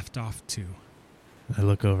left off to. I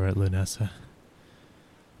look over at Lunessa.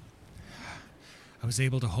 I was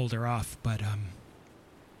able to hold her off, but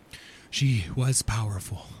she was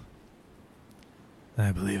powerful.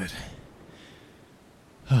 I believe it.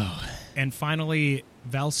 Oh. And finally,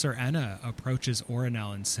 Valserena approaches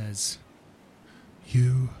Orinel and says,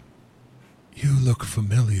 You look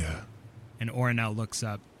familiar. And Orinel looks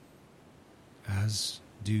up. As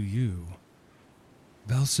do you.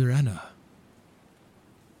 Valserena.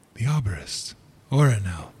 The arborist.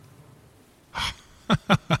 Orinel.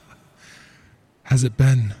 Has it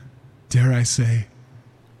been, dare I say,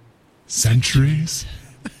 centuries?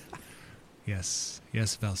 Yes,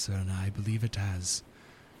 Valserena, I believe it has.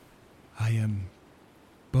 I am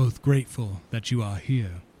both grateful that you are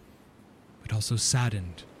here, but also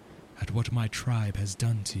saddened at what my tribe has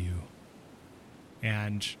done to you.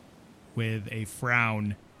 And with a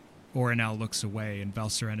frown, Orinel looks away, and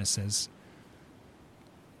Valserena says,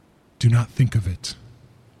 Do not think of it.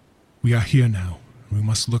 We are here now, and we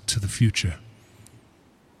must look to the future.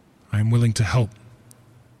 I am willing to help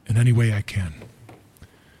in any way I can.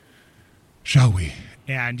 Shall we?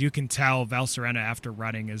 And you can tell Valserena, after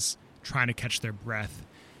running, is trying to catch their breath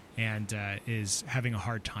and is having a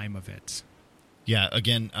hard time of it. Yeah,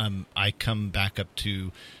 again, I come back up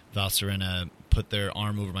to Valserena, put their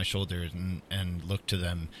arm over my shoulder, and look to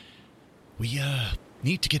them. We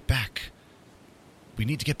need to get back. We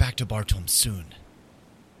need to get back to Bartholm soon.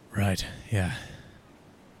 Right, yeah.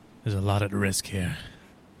 There's a lot at risk here.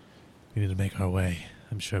 We need to make our way.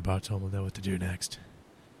 I'm sure Bartholm will know what to do next.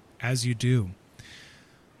 As you do,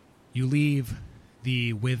 you leave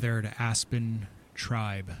the withered aspen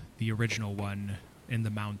tribe, the original one in the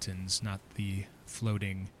mountains, not the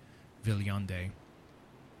floating Villande.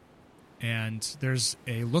 And there's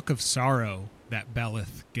a look of sorrow that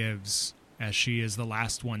Belith gives as she is the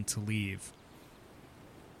last one to leave.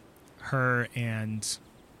 Her and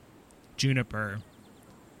Juniper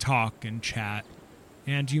talk and chat,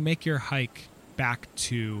 and you make your hike back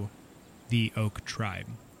to the Oak tribe,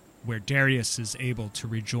 where Darius is able to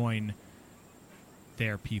rejoin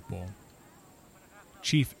their people.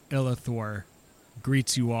 Chief Illithor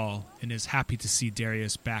greets you all and is happy to see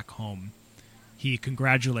Darius back home. He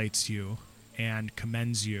congratulates you and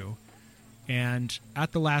commends you, and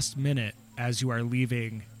at the last minute, as you are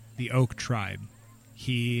leaving the Oak tribe,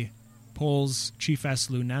 he pulls Chiefess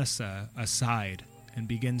Lunessa aside and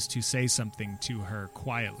begins to say something to her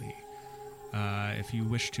quietly. If you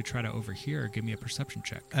wish to try to overhear, give me a perception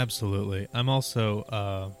check. Absolutely. I'm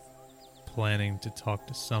also planning to talk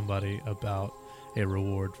to somebody about a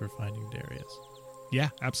reward for finding Darius. Yeah,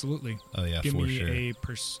 absolutely. Oh, yeah, give for me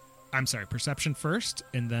sure. Perception first,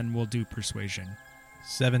 and then we'll do persuasion.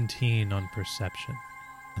 17 on perception.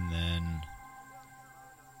 And then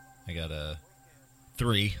I got a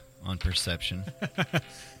 3 on perception.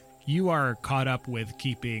 You are caught up with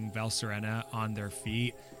keeping Valserena on their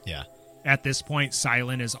feet. Yeah. At this point,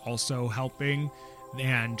 Silent is also helping,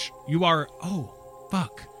 and you are... Oh,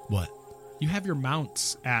 fuck. What? You have your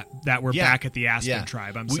mounts that were back at the Aspen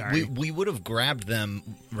tribe. I'm sorry. We would have grabbed them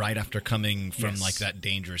right after coming from Yes. like that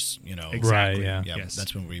dangerous, Exactly. Right, yeah. Yeah, Yes.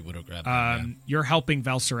 that's when we would have grabbed them. You're helping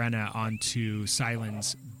Valserena onto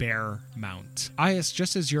Silent's bear mount. Ias,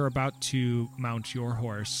 just as you're about to mount your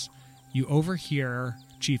horse, you overhear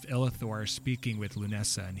Chief Illithor speaking with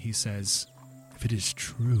Lunessa, and he says, If it is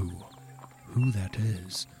true who that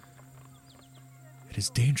is, it is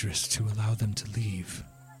dangerous to allow them to leave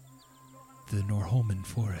the Norholman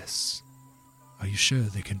forests. Are you sure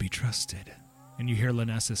they can be trusted? and you hear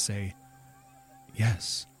Lunessa say,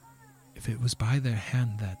 Yes, if it was by their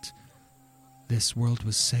hand that this world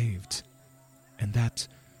was saved, and that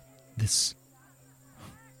this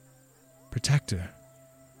protector,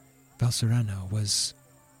 Valserena, was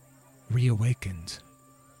reawakened,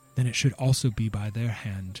 then it should also be by their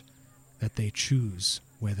hand that they choose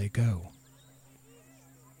where they go.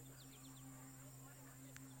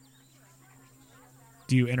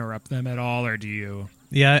 do you interrupt them at all, or do you...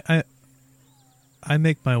 Yeah, I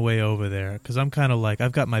make my way over there because I'm kind of like,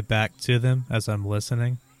 I've got my back to them as I'm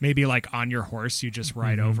listening. Maybe like on your horse, you just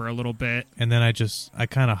ride over a little bit. And then I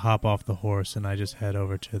kind of hop off the horse and I just head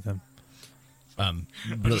over to them. I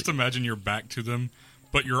just imagine you're back to them,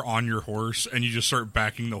 but you're on your horse and you just start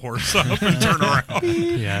backing the horse up and turn around.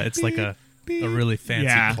 Yeah, it's like a really fancy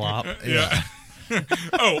Yeah. clop. Yeah.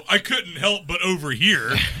 Oh, I couldn't help but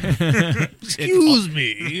overhear. Excuse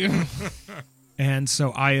me. And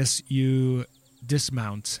so, Ias, you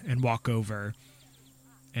dismount and walk over.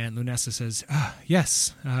 And Lunessa says,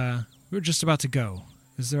 yes, we're just about to go.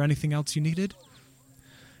 Is there anything else you needed?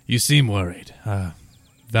 You seem worried.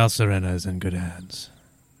 Valserena is in good hands.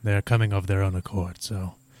 They are coming of their own accord,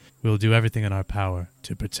 so we'll do everything in our power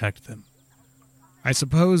to protect them. I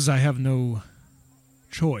suppose I have no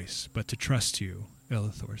choice but to trust you,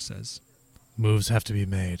 Illithor says. Moves have to be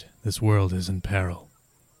made. This world is in peril.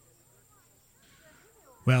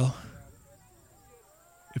 Well,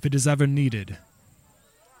 if it is ever needed,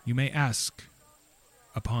 you may ask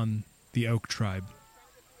upon the Oak Tribe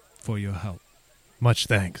for your help. Much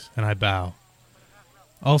thanks, and I bow.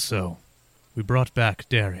 Also, we brought back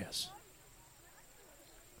Darius.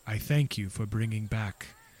 I thank you for bringing back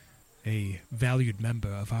a valued member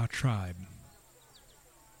of our tribe.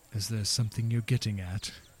 Is there something you're getting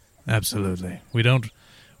at? Absolutely.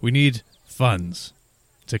 We need funds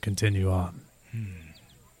to continue on.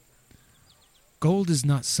 Gold is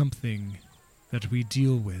not something that we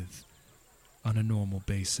deal with on a normal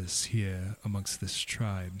basis here amongst this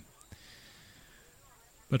tribe.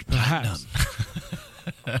 But perhaps...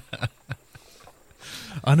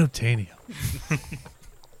 Unobtainium.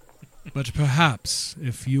 But perhaps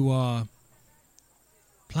if you are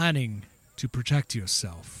planning to protect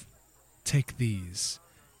yourself, take these.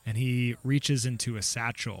 And he reaches into a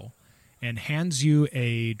satchel and hands you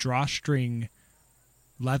a drawstring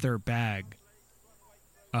leather bag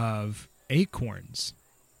of acorns,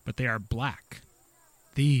 but they are black.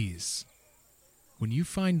 These. When you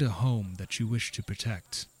find a home that you wish to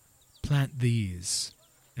protect, plant these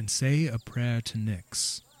and say a prayer to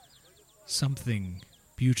Nyx. Something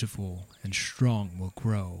beautiful and strong will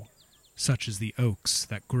grow, such as the oaks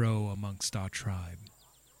that grow amongst our tribe.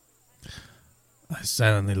 I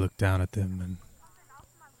silently look down at them and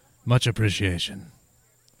much appreciation.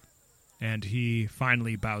 And he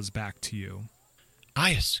finally bows back to you.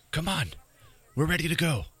 Ias, come on. We're ready to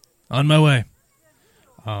go. On my way.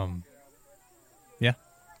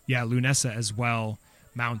 Yeah, Lunessa as well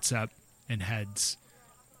mounts up and heads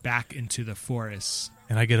back into the forest.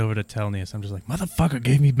 And I get over to Telnius. I'm just like, motherfucker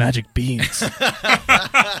gave me magic beans.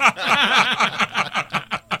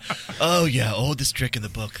 Oh, yeah, oldest trick in the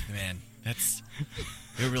book, man.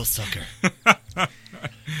 You're a real sucker.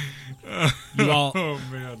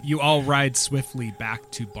 You all ride swiftly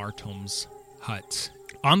back to Bartom's hut.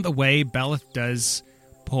 On the way, Belith does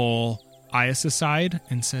pull Ias aside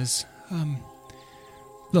and says,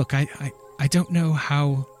 look, I don't know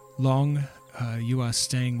how long you are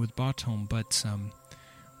staying with Bartom, but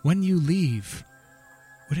when you leave,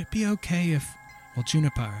 would it be okay if, while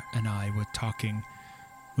Juniper and I were talking,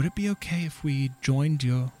 would it be okay if we joined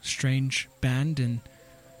your strange band in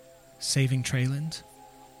saving Treyland?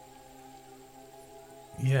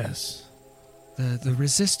 Yes. The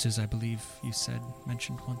resistors, I believe you said,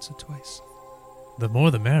 mentioned once or twice. The more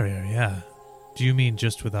the merrier, yeah. Do you mean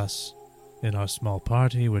just with us in our small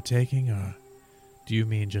party we're taking, or do you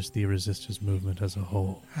mean just the resistors movement as a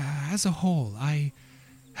whole? As a whole, I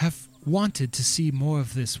have wanted to see more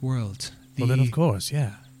of this world. Well, then of course,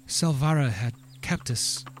 yeah. Selvara had kept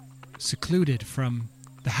us secluded from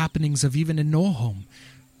the happenings of even in Norholm,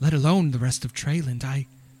 let alone the rest of Treyland. I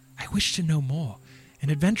wish to know more, and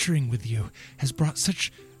adventuring with you has brought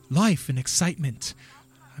such life and excitement.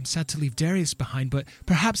 I'm sad to leave Darius behind, but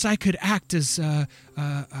perhaps I could act as a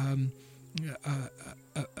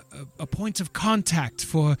point of contact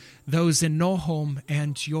for those in Norholm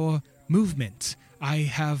and your movement. I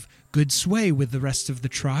have good sway with the rest of the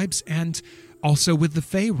tribes and also with the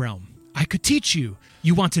Fey realm. I could teach you.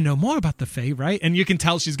 You want to know more about the Fey, right? And you can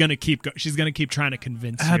tell she's going to keep trying to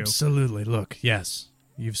convince you. Absolutely. Look, yes,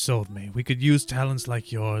 you've sold me. We could use talents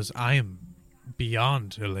like yours. I am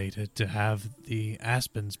beyond elated to have the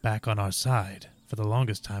Aspens back on our side. For the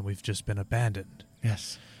longest time, we've just been abandoned.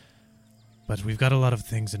 Yes. But we've got a lot of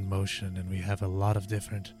things in motion, and we have a lot of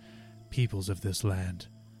different peoples of this land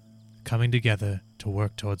coming together to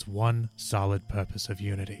work towards one solid purpose of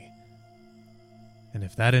unity. And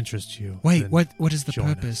if that interests you... Wait, what is the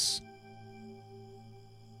purpose?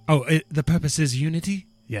 Oh, the purpose is unity?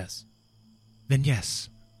 Yes. Then yes,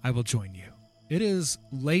 I will join you. It is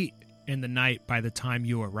late in the night by the time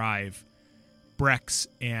you arrive. Brex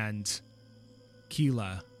and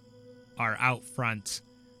Keela are out front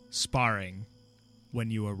sparring when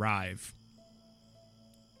you arrive.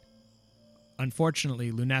 Unfortunately,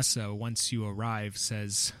 Lunessa, once you arrive,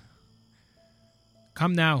 says,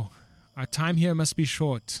 "Come now. Our time here must be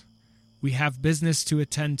short. We have business to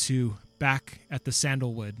attend to back at the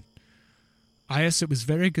Sandalwood. Ias, it was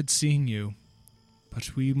very good seeing you,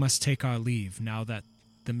 but we must take our leave now that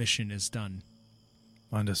the mission is done."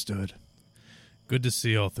 Understood. Good to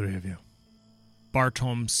see all three of you.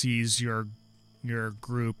 Bartom sees your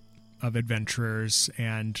group of adventurers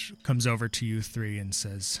and comes over to you three and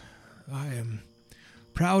says, "I am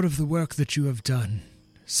proud of the work that you have done.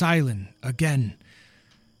 Silent, again,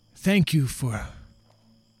 thank you for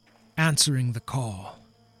answering the call.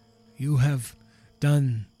 You have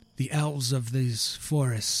done the elves of these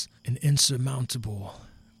forests an insurmountable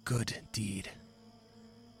good deed.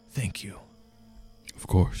 Thank you." Of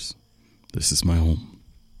course. This is my home.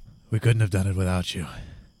 We couldn't have done it without you.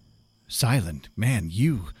 Silent, man,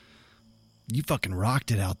 you fucking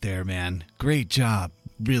rocked it out there, man. Great job,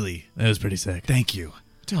 really. That was pretty sick. Thank you.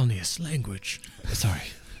 Telnius language.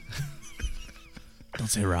 Sorry. Don't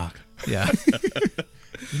say rock. Yeah.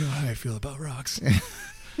 You know how I feel about rocks.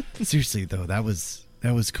 Seriously, though, that was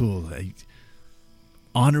cool.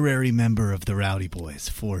 Honorary member of the Rowdy Boys,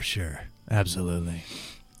 for sure. Absolutely.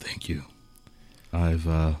 Thank you. I've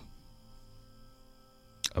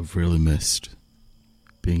really missed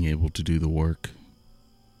being able to do the work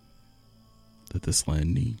that this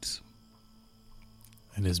land needs.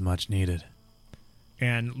 It is much needed.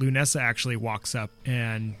 And Lunessa actually walks up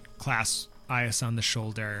and clasps Ias on the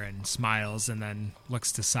shoulder and smiles and then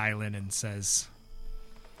looks to Silent and says,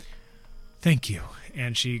 "Thank you."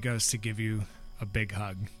 And she goes to give you a big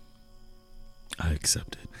hug. I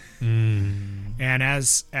accept it. And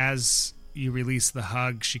as you release the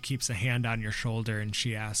hug, she keeps a hand on your shoulder and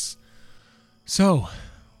she asks, So,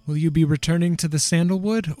 will you be returning to the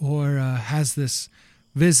Sandalwood, or has this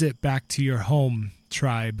visit back to your home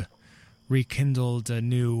tribe rekindled a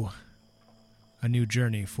new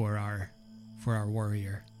journey for our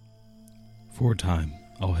warrior? For a time,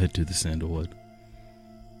 I'll head to the Sandalwood.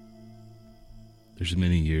 There's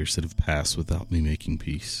many years that have passed without me making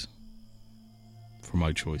peace. For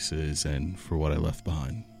my choices and for what I left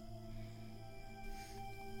behind.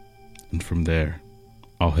 And from there,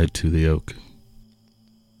 I'll head to the Oak.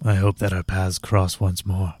 I hope that our paths cross once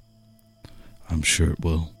more. I'm sure it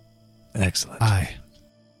will. Excellent. Aye.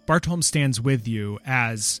 Bartholm stands with you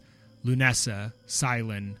as Lunessa,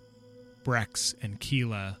 Silin, Brex, and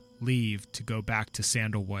Keela leave to go back to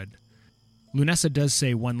Sandalwood. Lunessa does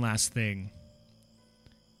say one last thing.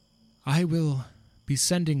 I will be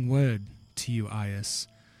sending word to you, Ias,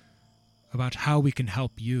 about how we can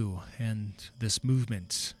help you and this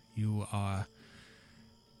movement you are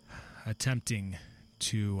attempting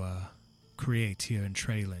to create here in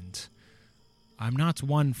Treyland. I'm not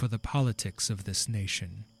one for the politics of this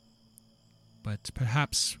nation, but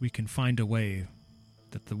perhaps we can find a way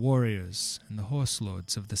that the warriors and the horse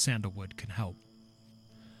lords of the Sandalwood can help.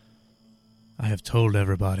 I have told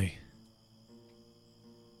everybody,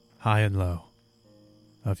 high and low,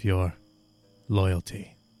 of your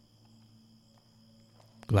loyalty.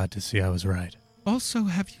 Glad to see I was right. Also,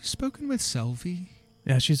 have you spoken with Selvi?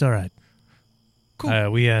 Yeah, she's all right.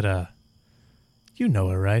 Cool. We had you know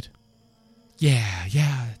her, right?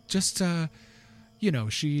 Yeah. Just,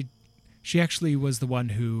 she actually was the one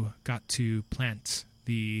who got to plant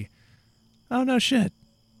the... Oh, no shit.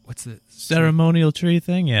 What's the... Ceremonial tree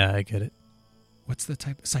thing? Yeah, I get it. What's the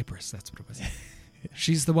type? Cypress, that's what it was.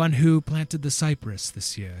 She's the one who planted the cypress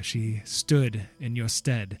this year. She stood in your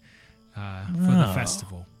stead for the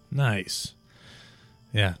festival. Nice.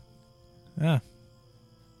 Yeah.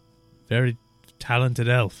 Very talented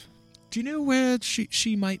elf. Do you know where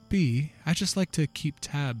she might be? I just like to keep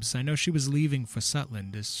tabs. I know she was leaving for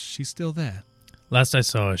Sutland. Is she still there? Last I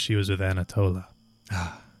saw her, she was with Anatola.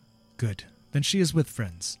 Ah, good. Then she is with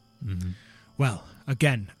friends. Mm-hmm. Well,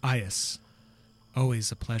 again, Ias,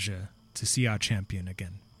 always a pleasure to see our champion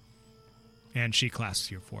again. And she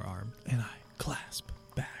clasps your forearm. And I clasp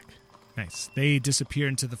back. Nice. They disappear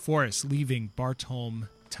into the forest, leaving Bartholm,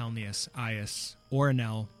 Telnius, Ias,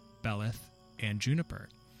 Orinel, Beleth, and Juniper.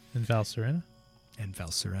 And Valserena? And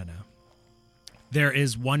Valserena. There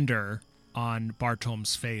is wonder on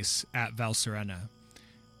Bartholm's face at Valserena.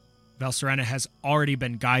 Valserena has already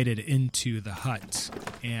been guided into the hut,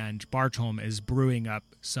 and Bartholm is brewing up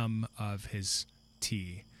some of his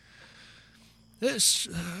tea. This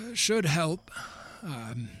should help.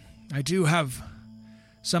 I do have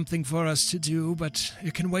something for us to do, but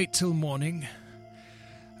it can wait till morning.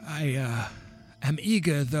 I am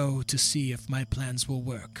eager, though, to see if my plans will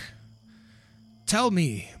work. Tell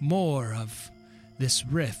me more of this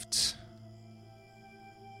rift.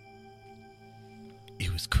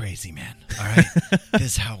 It was crazy, man. All right? This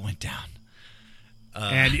is how it went down.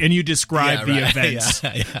 And you describe the events.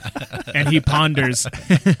 Yeah. And he ponders.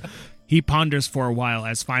 He ponders for a while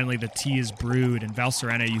as finally the tea is brewed, and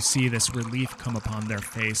Valserena, you see this relief come upon their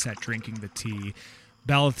face at drinking the tea.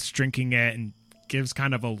 Beleth's drinking it and gives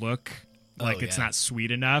kind of a look like it's not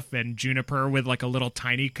sweet enough, and Juniper with like a little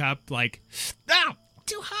tiny cup like, "Oh,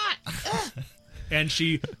 too hot." And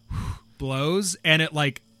she blows, and it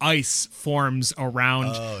like ice forms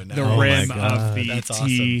around the rim of the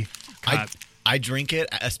tea cup. I drink it,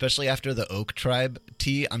 especially after the Oak Tribe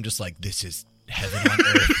tea. I'm just like, this is heaven on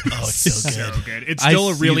earth. Oh, it's so good. It's still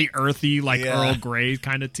a really earthy, like Earl Grey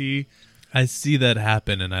kind of tea. I see that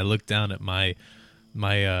happen, and I look down at my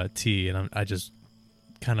tea, and I just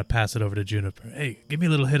kind of pass it over to Juniper. Hey, give me a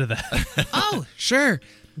little hit of that. Oh, sure.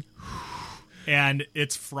 And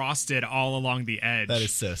it's frosted all along the edge. That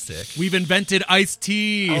is so sick. We've invented iced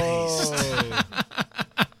tea. Oh,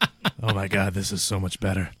 Oh my god, this is so much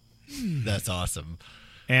better. that's awesome.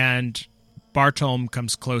 And Bartholm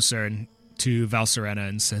comes closer to Valserena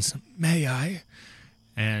and says, "May I?"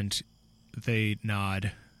 And they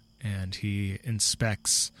nod, and he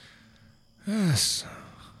inspects. Yes,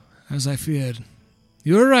 as I feared.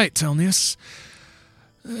 You were right, Telnius.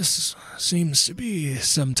 This seems to be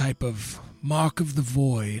some type of mark of the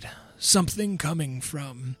void, something coming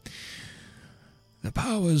from the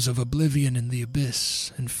powers of oblivion in the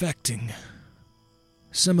abyss, infecting,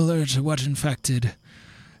 similar to what infected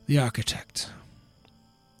the architect.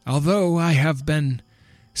 Although I have been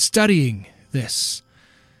studying this,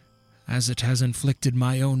 as it has inflicted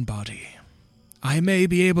my own body, I may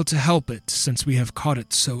be able to help it since we have caught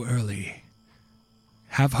it so early.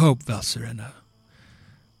 Have hope, Valserena.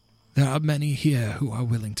 There are many here who are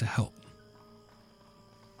willing to help.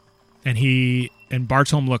 And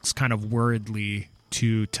Bartolm looks kind of worriedly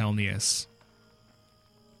to Telnius.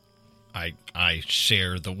 I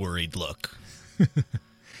share the worried look.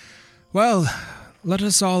 Well, let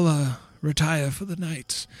us all retire for the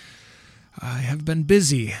night. I have been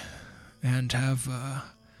busy and have,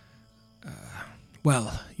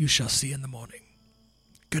 well, you shall see in the morning.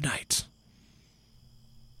 Good night.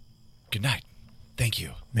 Good night. Thank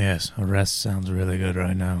you. Yes, a rest sounds really good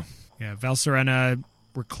right now. Yeah, Valserena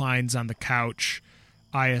reclines on the couch.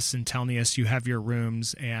 Ias and Telnius, you have your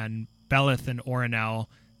rooms, and Belith and Orinel,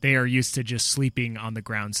 they are used to just sleeping on the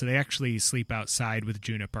ground, so they actually sleep outside with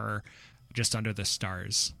Juniper, just under the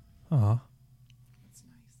stars. Aw.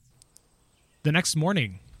 The next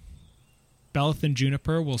morning, Belith and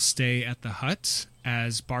Juniper will stay at the hut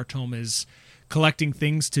as Bartolm is collecting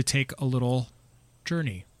things to take a little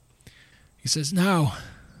journey. He says, "Now,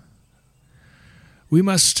 we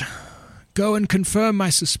must go and confirm my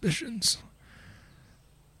suspicions.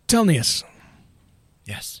 Telnius,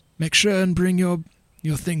 Yes, make sure and bring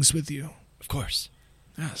your things with you." of course.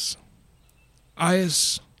 Yes.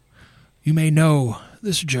 Ias, you may know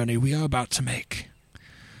this journey we are about to make.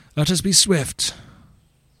 Let us be swift.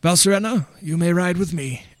 Valserena, you may ride with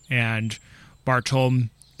me. And Bartolm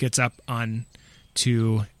gets up on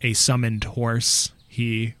to a summoned horse.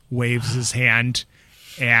 He waves his hand,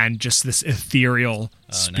 and just this ethereal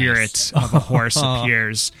spirit of a horse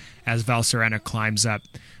appears as Valserena climbs up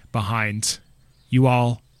behind. You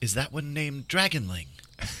all... Is that one named Dragonling?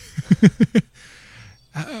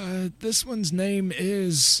 This one's name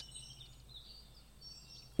is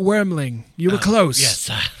Wormling. You were close. Yes.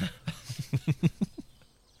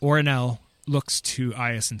 Orinel looks to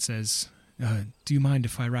Ias and says, do you mind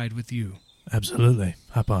if I ride with you? Absolutely.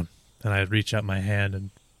 Hop on. And I reach out my hand and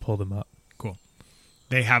pull them up. Cool.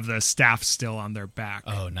 They have the staff still on their back.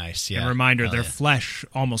 Oh, nice. Yeah. And a reminder, Hell their yeah. flesh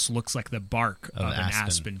almost looks like the bark of an aspen.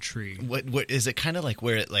 aspen tree. What is it? Kind of like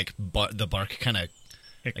where it the bark kind of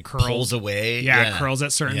It pulls away. Yeah, it curls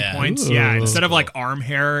at certain Yeah. points. Ooh. Yeah, instead of Cool. like arm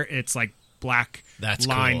hair, it's like black That's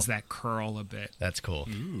lines cool. that curl a bit. That's cool.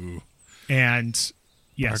 And Bark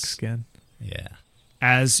yes, skin. Yeah.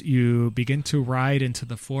 as you begin to ride into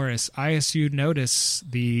the forest, Ias, you notice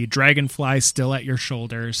the dragonfly still at your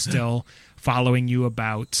shoulder, still following you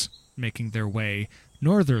about, making their way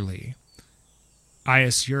northerly.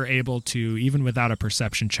 Ias, you're able to, even without a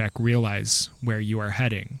perception check, realize where you are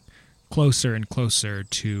heading, closer and closer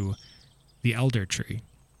to the elder tree.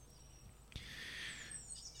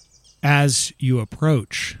 As you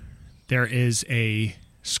approach, there is a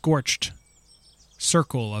scorched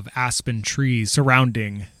circle of aspen trees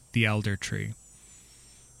surrounding the elder tree.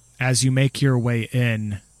 As you make your way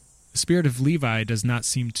in, the spirit of Levi does not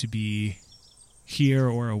seem to be here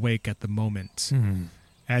or awake at the moment.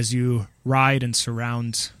 As you ride and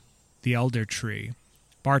surround the elder tree,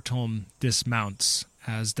 Bartolm dismounts,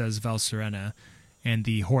 as does Valserena, and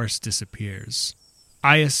the horse disappears.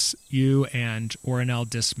 Ias, you and Orinel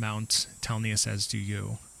dismount, Telnius as do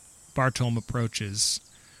you. Bartolm approaches.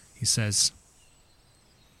 He says,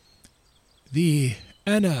 "The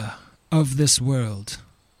Enna of this world,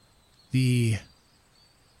 the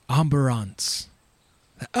Amberants,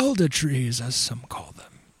 the elder trees as some call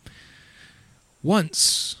them,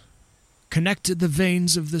 once connected the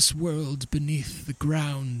veins of this world beneath the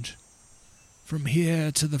ground, from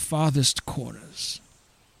here to the farthest corners.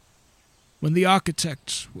 When the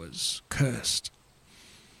architect was cursed,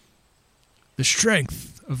 the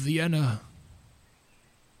strength of the Enna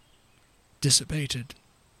dissipated.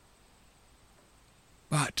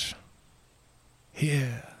 But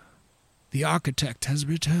here, the architect has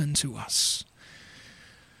returned to us.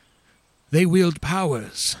 They wield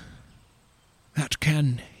powers that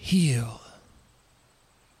can heal.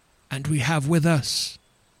 And we have with us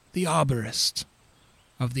the arborist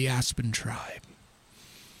of the Aspen tribe.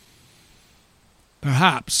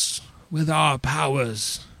 Perhaps with our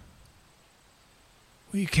powers,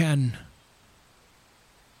 we can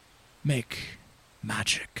make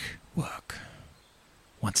magic work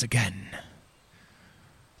once again.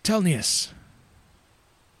 Telnius,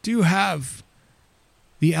 do you have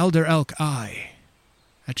the Elder Elk Eye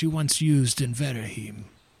that you once used in Verahim?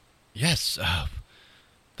 Yes.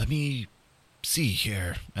 Let me see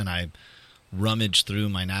here. And I rummage through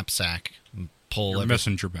my knapsack and pull Your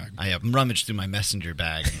messenger bag. I rummage through my messenger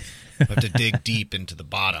bag. I have to dig deep into the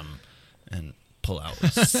bottom and pull out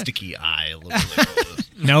a sticky eye a little bit.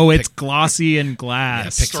 No, it's glossy and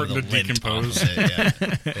glass. Pick Starting some of to the lint decompose. off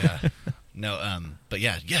of it, yeah. No, but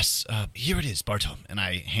yeah, yes, here it is, Bartolm, and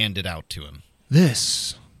I hand it out to him.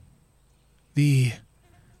 This, the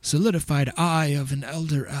solidified eye of an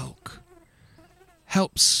elder elk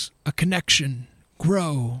helps a connection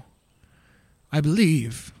grow, I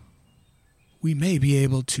believe we may be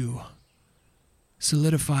able to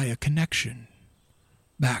solidify a connection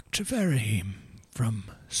back to Verheim from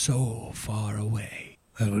so far away.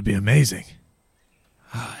 That would be amazing.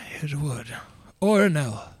 It would.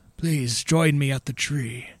 Ornell, please join me at the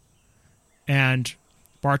tree. And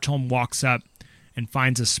Bartolm walks up and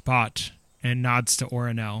finds a spot and nods to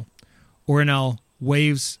Ornell. Ornell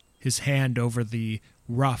waves his hand over the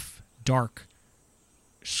rough, dark,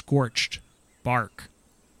 scorched bark.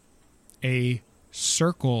 A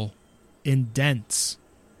circle indents,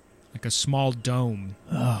 like a small dome,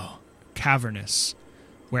 cavernous,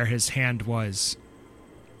 where his hand was.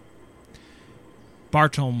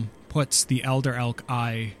 Bartolm puts the elder elk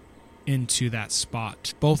eye into that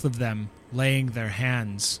spot, both of them laying their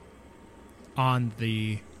hands on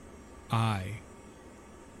the eye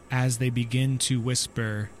as they begin to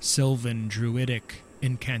whisper sylvan druidic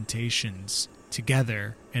incantations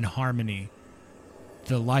together in harmony.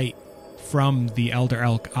 The light from the elder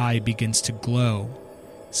elk eye begins to glow,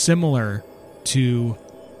 similar to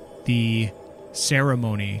the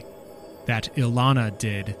ceremony that Ilana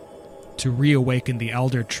did to reawaken the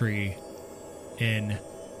elder tree in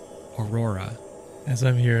Aurora. As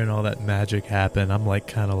I'm hearing all that magic happen, I'm like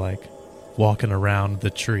kind of like walking around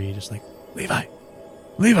the tree, just like, Levi!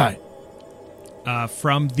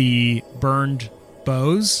 From the burned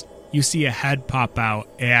boughs, you see a head pop out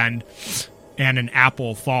and an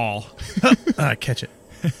apple fall. I catch it.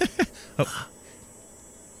 Oh.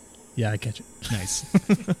 Yeah, I catch it. Nice.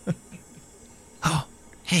 Oh,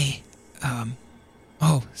 hey.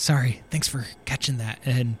 Oh, sorry. Thanks for catching that.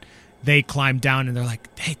 And they climb down and they're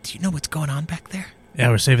like, hey, do you know what's going on back there? Yeah,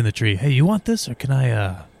 we're saving the tree. Hey, you want this, or can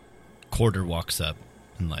I, Quarter walks up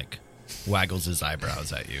and, like, waggles his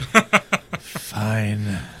eyebrows at you. Fine.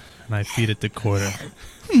 And I feed it to Quarter.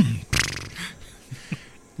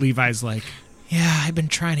 Levi's like, yeah, I've been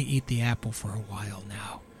trying to eat the apple for a while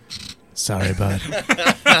now. Sorry, bud.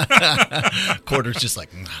 Quarter's just like...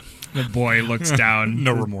 The boy looks down.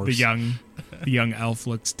 No remorse. The young elf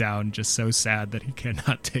looks down, just so sad that he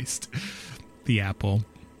cannot taste the apple.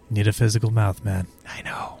 Need a physical mouth, man. I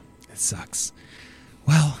know. It sucks.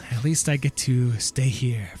 Well, at least I get to stay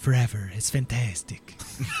here forever. It's fantastic.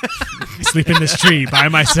 Sleep in this tree by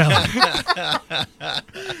myself.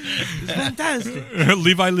 It's fantastic.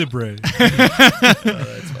 Levi Libre.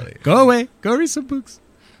 that's funny. Go away. Go read some books.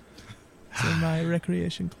 In my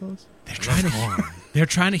recreation clothes. They're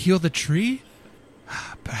trying to heal the tree?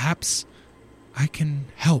 Perhaps I can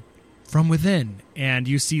help from within. And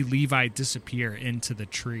you see Levi disappear into the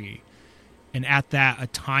tree. And at that, a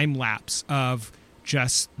time lapse of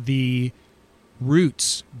just the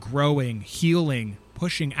roots growing, healing,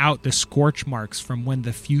 pushing out the scorch marks from when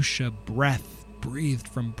the fuchsia breath breathed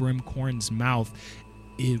from Brimcorn's mouth.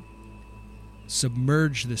 It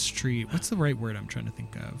submerged this tree. What's the right word I'm trying to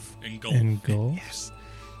think of? Engulf. Yes.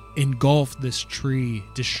 Engulfed this tree,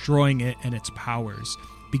 destroying it and its powers.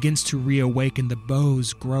 Begins to reawaken. The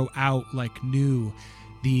boughs grow out like new.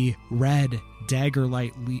 The red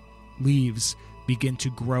dagger-like leaves begin to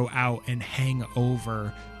grow out and hang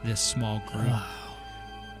over this small group.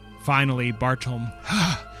 Finally, Bartolm,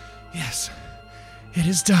 yes, it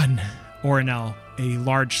is done. Ornell, a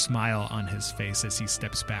large smile on his face as he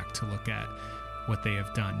steps back to look at what they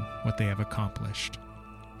have done, what they have accomplished.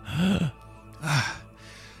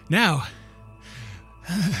 Now,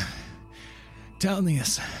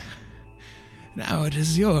 Telnius, now it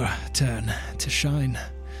is your turn to shine.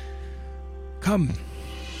 Come,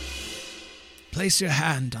 place your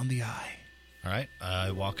hand on the eye. All right.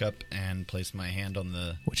 I walk up and place my hand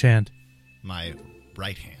on Which hand? my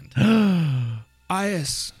right hand.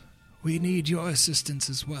 Ias, we need your assistance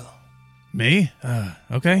as well. Me?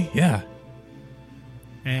 Okay, yeah.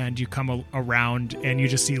 And you come around and you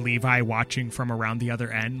just see Levi watching from around the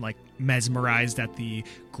other end, like mesmerized at the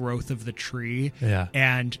growth of the tree. Yeah.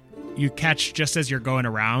 And you catch, just as you're going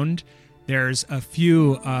around, there's a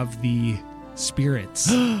few of the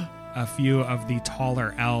spirits, a few of the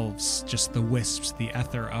taller elves, just the wisps, the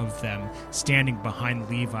ether of them, standing behind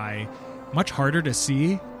Levi. Much harder to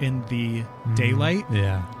see in the daylight,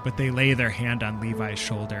 Yeah. but they lay their hand on Levi's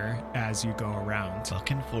shoulder as you go around.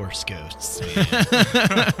 Fucking force ghosts.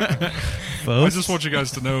 I just want you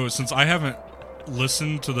guys to know, since I haven't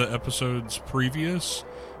listened to the episodes previous,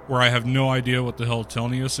 where I have no idea what the hell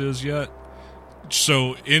Telnius is yet,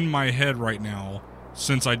 so in my head right now,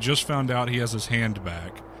 since I just found out he has his hand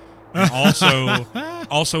back, and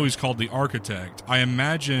also he's called the Architect, I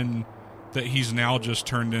imagine that he's now just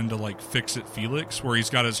turned into like Fix-It Felix, where he's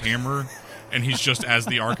got his hammer and he's just as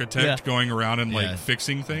the architect going around and like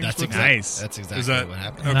fixing things. That's nice. That's exactly what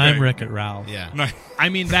happened. And I'm Wreck-It Ralph. Yeah. Nice. I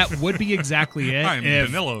mean, that would be exactly it I'm if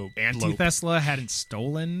Vanilla Anti-Thesla hadn't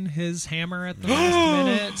stolen his hammer at the last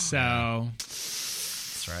minute. So,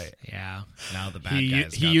 That's right. yeah. Now the bad He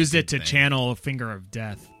guys he got used the it to thing. channel Finger of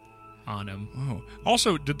Death on him. Oh.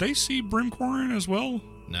 Also, did they see Brimcorin as well?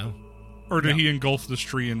 No. Or did No. he engulf this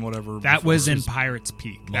tree and whatever? That before? was in Pirate's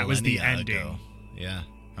Peak. That was the Millennia ending. ago. Yeah.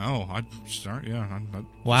 Oh, I'd start. Yeah. That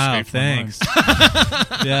Wow, escaped my mind.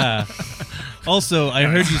 thanks. Yeah. Also, I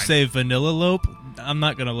heard you fine. say Vanilla Lope. I'm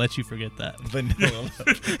not going to let you forget that. Vanilla.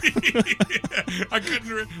 I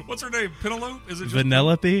couldn't. What's her name? Penelope? Is it just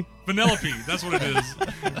Vanellope? Vanellope? That's what it is.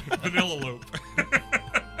 Vanillope.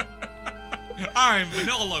 I'm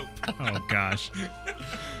Vanillope. Oh, gosh.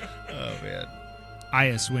 Oh, man.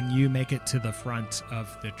 Ias, when you make it to the front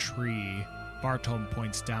of the tree, Bartolm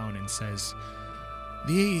points down and says,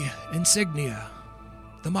 "The insignia,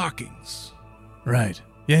 the markings." Right.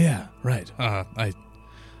 Yeah, right.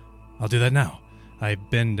 I'll do that now. I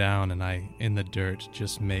bend down and I, in the dirt,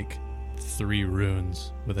 just make 3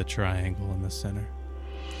 runes with a triangle in the center.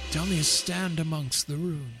 Tell me to stand amongst the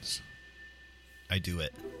runes. I do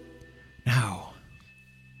it. Now,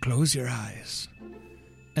 close your eyes.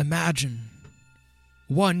 Imagine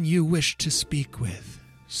one you wish to speak with,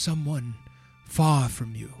 someone far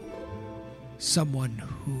from you, someone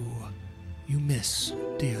who you miss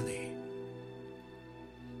dearly.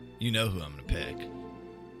 You know who I'm going to pick.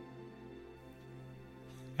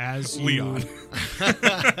 As you, Leon.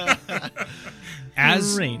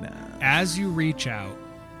 as you reach out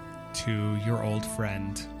to your old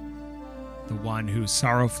friend, the one who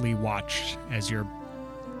sorrowfully watched as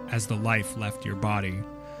the life left your body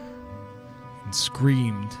and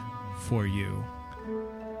screamed for you,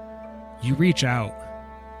 you reach out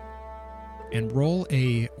and roll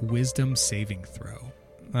a wisdom saving throw.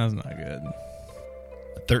 That's not good.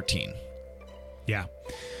 13. Yeah.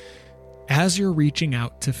 As you're reaching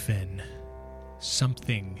out to Finn,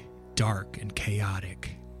 something dark and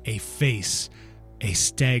chaotic, a face, a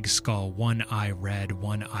stag skull, one eye red,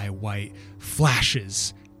 one eye white,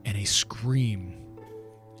 flashes, and a scream.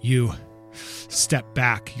 You step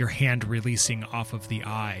back, your hand releasing off of the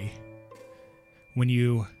eye. When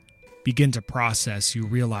you begin to process, you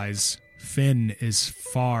realize Finn is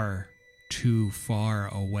far too far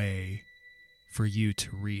away for you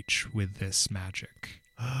to reach with this magic.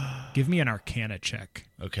 Give me an Arcana check.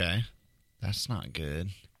 Okay. That's not good.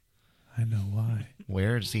 I know why.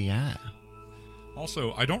 Where is he at?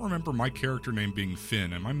 Also, I don't remember my character name being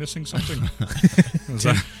Finn. Am I missing something? Is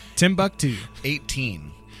that- Timbuktu.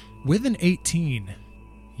 18. With an 18,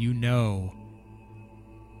 you know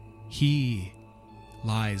he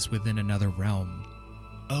lies within another realm.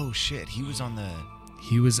 Oh, shit. He was on the...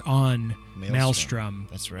 He was on Maelstrom. Maelstrom.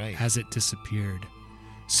 That's right. As it disappeared.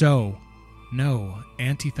 So, no,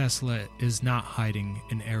 Anti-Thesla is not hiding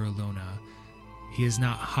in Erulona. He is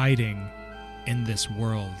not hiding in this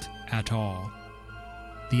world at all.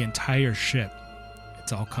 The entire ship,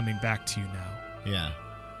 it's all coming back to you now, Yeah.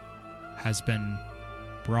 has been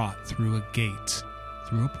brought through a gate,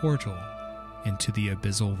 through a portal, into the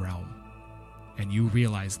abyssal realm. And you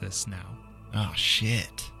realize this now. Oh,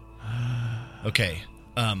 shit. Okay.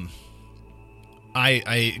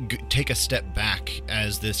 I take a step back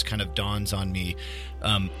as this kind of dawns on me,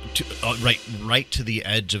 right to the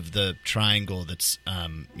edge of the triangle that's,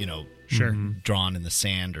 Sure. drawn in the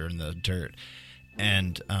sand or in the dirt.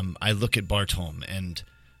 And I look at Bartolm and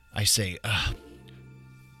I say,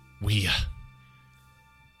 we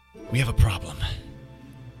have a problem.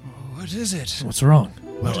 What is it? What's wrong?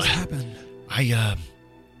 What has happened? I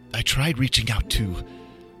tried reaching out to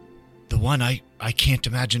the one I can't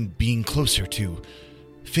imagine being closer to,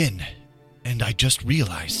 Finn, and I just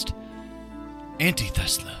realized,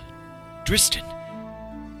 Anti-Thesla, Dristan,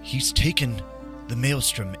 he's taken the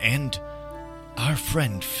Maelstrom and our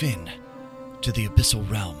friend Finn to the abyssal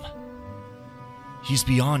realm. He's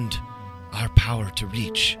beyond our power to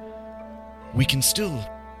reach. We can still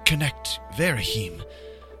connect Verahim.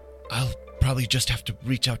 I'll probably just have to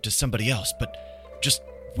reach out to somebody else, but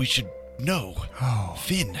we should know.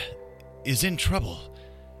 Finn is in trouble,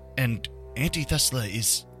 and Anti-Thesla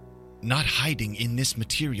is not hiding in this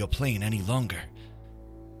material plane any longer.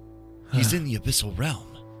 He's in the abyssal realm.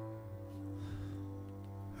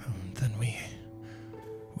 Then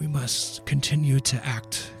we must continue to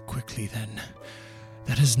act quickly then.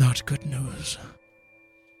 That is not good news.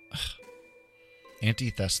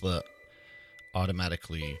 Anti-Thesla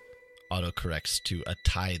automatically autocorrects to a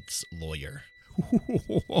tithes lawyer.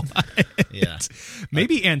 Yeah.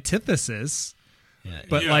 Maybe antithesis, Yeah.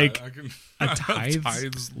 but Yeah, like I can- a tithes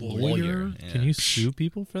tithes lawyer. Yeah. Can you sue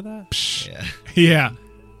people for that? Yeah. Yeah.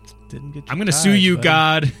 Didn't get. I'm going to sue you, buddy.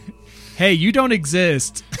 God. Hey, you don't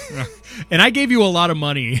exist. And I gave you a lot of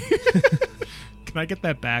money. Can I get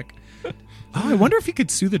that back? Oh, I wonder if you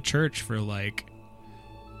could sue the church for like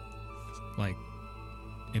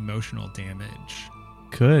emotional damage.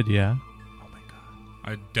 Could, yeah. Oh my god.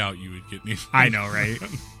 I doubt you would get me. I know, right?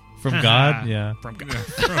 From God, yeah. From God.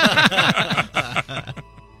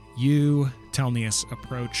 You, Telnius,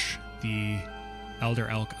 approach the Elder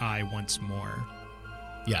Elk Eye once more.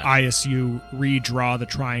 Yeah. Ias, you redraw the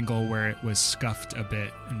triangle where it was scuffed a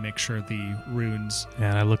bit and make sure the runes.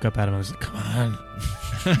 And I look up at him and I was like, come on.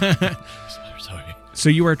 Sorry. So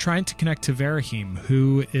you are trying to connect to Verahim.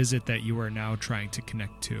 Who is it that you are now trying to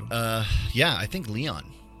connect to? Yeah, I think Leon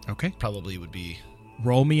Okay. probably would be.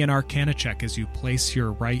 Roll me an Arcana check as you place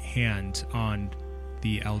your right hand on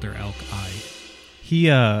the Elder Elk Eye. He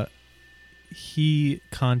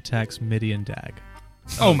contacts Midian Dag.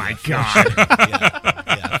 Oh my god.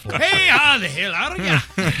 Yeah. Hey, how the hell are ya?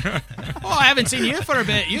 Oh, I haven't seen you for a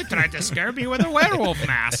bit. You tried to scare me with a werewolf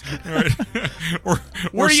mask.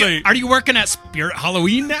 or say Are you working at Spirit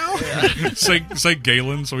Halloween now? say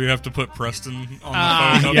Galen, so we have to put Preston on the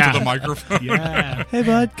phone up yeah. to the microphone. Yeah. Hey,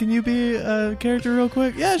 bud, can you be a character real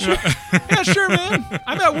quick? Yeah, sure. Yeah, sure, man.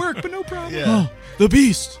 I'm at work, but no problem. Yeah. Oh, the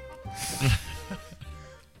beast.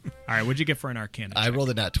 All right, what'd you get for an Arcana I check? rolled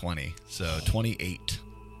a nat 20, so 28.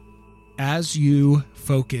 As you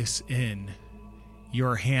focus in,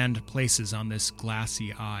 your hand places on this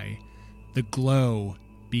glassy eye. The glow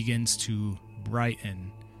begins to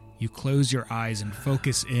brighten. You close your eyes and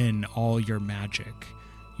focus in all your magic.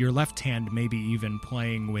 Your left hand maybe even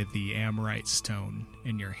playing with the Amorite stone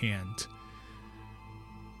in your hand.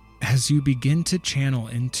 As you begin to channel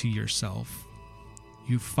into yourself,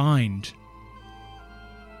 you find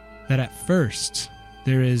that at first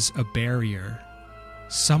there is a barrier,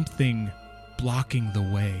 something blocking the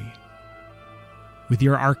way. With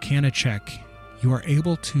your Arcana check, you are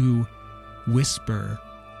able to whisper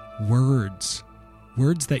words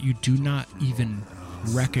that you do not even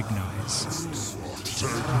recognize.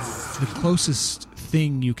 The closest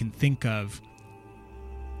thing you can think of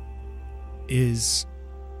is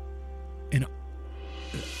in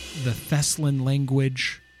the Thessalon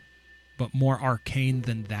language, but more arcane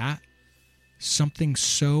than that. Something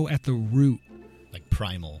so at the root Like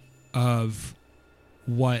primal. of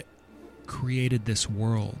what created this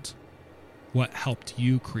world, what helped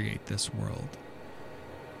you create this world.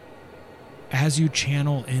 As you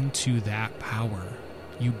channel into that power,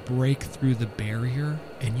 you break through the barrier,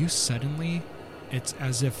 and you suddenly, it's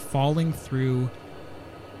as if falling through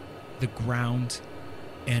the ground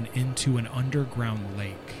and into an underground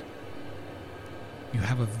lake. You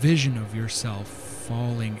have a vision of yourself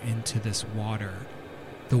falling into this water,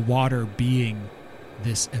 the water being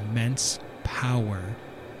this immense power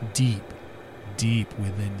deep, deep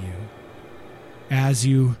within you. As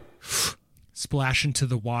you splash into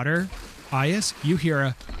the water, Ias, you hear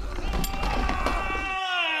a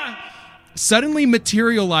suddenly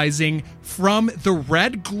materializing from the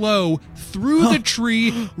red glow through the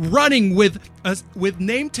tree, running with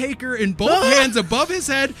name taker in both hands above his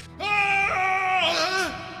head.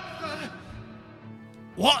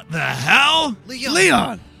 What the hell?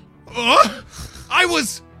 Leon! I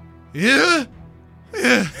was... Yeah?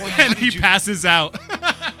 And he passes out.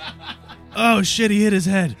 Oh, shit, he hit his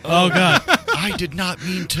head. Oh, God. I did not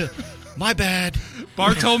mean to. My bad.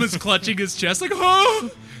 Bartolom is clutching his chest like, oh,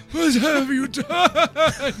 what have you done?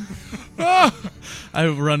 I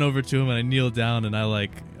run over to him and I kneel down and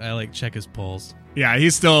I check his pulse. Yeah,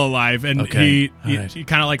 he's still alive, and Okay, he all right.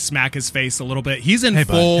 kind of like smack his face a little bit. He's in Hey,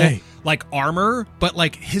 bud, full hey. like armor, but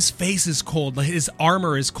like his face is cold. Like, his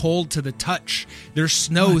armor is cold to the touch. There's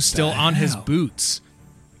snow What still the on his hell? boots.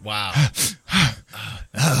 Wow.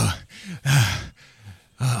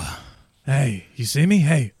 Hey, you see me?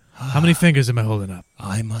 Hey, how many fingers am I holding up?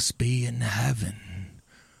 I must be in heaven.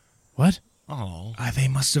 What? Oh, They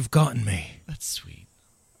must have gotten me. that's sweet.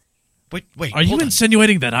 Wait. Are you hold on.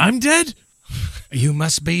 insinuating that I'm dead? You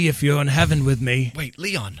must be if you're in heaven with me. Wait,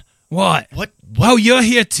 Leon. What? What? Oh, you're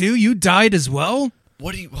here too? You died as well?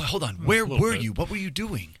 What are you? Hold on. Where little were bit. you? What were you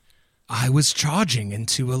doing? I was charging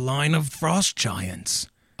into a line of frost giants.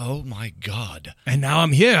 Oh my God. And now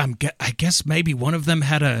I'm here. I guess maybe one of them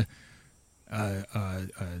had a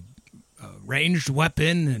ranged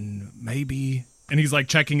weapon, and maybe. And he's like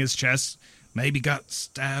checking his chest. Maybe got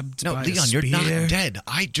stabbed. No, by Leon, a you're not spear. dead.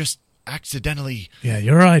 I just accidentally Yeah,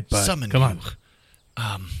 you're right, bud. summoned Come on. you.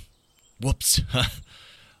 Whoops.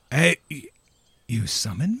 Hey, you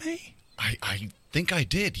summoned me? I think I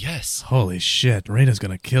did, yes. Holy shit, Raina's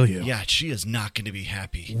gonna kill you. Yeah, she is not going to be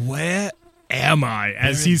happy. Where am I?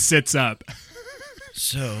 As he sits up.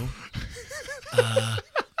 So,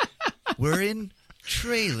 we're in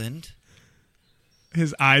Treyland.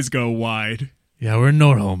 His eyes go wide. Yeah, we're in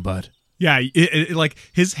Norholm, bud. Yeah, like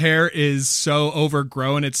his hair is so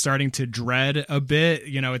overgrown, it's starting to dread a bit.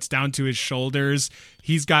 You know, it's down to his shoulders.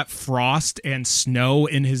 He's got frost and snow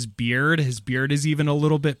in his beard. His beard is even a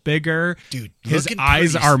little bit bigger. Dude, his looking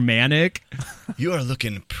eyes pretty- are manic. You are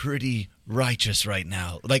looking pretty righteous right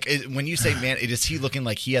now. Like, when you say man, is he looking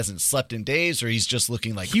like he hasn't slept in days, or he's just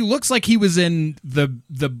looking like... He looks like he was in the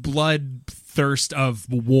bloodthirst of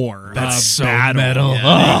war. That's of so battle. metal.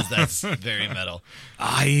 Yeah, that's very metal.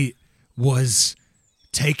 I was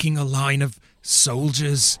taking a line of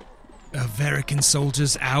soldiers, American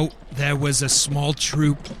soldiers out. There was a small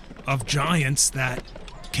troop of giants that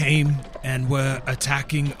came and were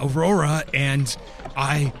attacking Aurora, and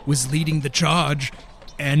I was leading the charge,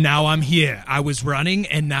 and now I'm here. I was running,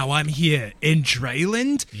 and now I'm here. In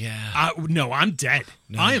Drayland? Yeah. No, I'm dead.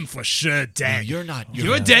 I am for sure dead. No, you're not.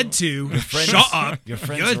 You're dead too. friends- Shut up. your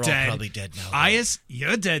friends you're are all dead. probably dead now, though. Ias,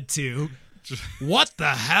 you're dead too. What the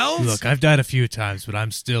hell? Look, I've died a few times, but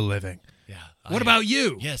I'm still living. Yeah. What about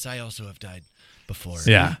you? Yes, I also have died before.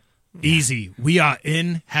 Yeah. Easy. We are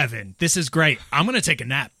in heaven. This is great. I'm going to take a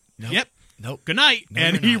nap. Nope. Yep. Nope. Good night. No,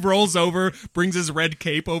 and you're he not. rolls over, brings his red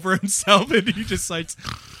cape over himself, and he just like...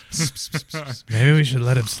 Maybe we should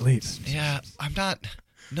let him sleep. Yeah, I'm not...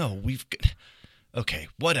 No, we've... Okay,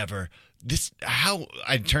 whatever. How...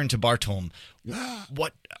 I turn to Bartholm.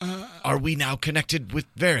 What... Are we now connected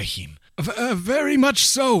with Verahim? Very much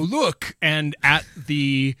so. Look. And at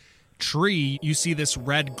the tree, you see this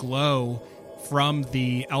red glow from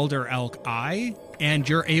the Elder Elk eye, and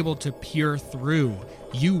you're able to peer through.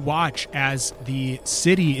 You watch as the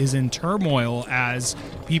city is in turmoil, as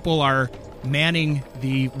people are manning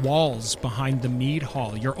the walls behind the mead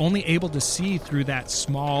hall. You're only able to see through that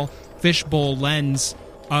small fishbowl lens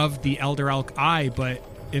of the Elder Elk eye, but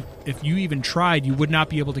if you even tried, you would not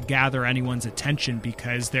be able to gather anyone's attention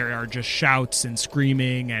because there are just shouts and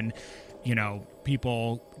screaming and, you know,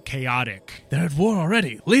 people chaotic. They're at war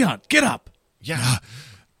already. Leon, get up. Yeah.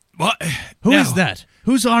 What? Who is that?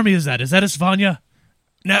 Whose army is that? Is that Isvanya?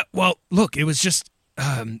 No, well, look, it was just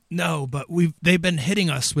no, but they've been hitting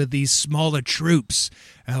us with these smaller troops.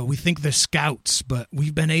 We think they're scouts, but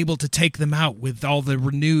we've been able to take them out with all the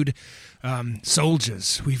renewed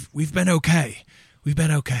soldiers. We've been okay. We've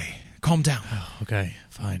been okay. Calm down. Oh, okay,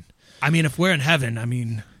 fine. I mean, if we're in heaven, I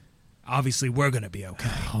mean, obviously we're gonna be okay.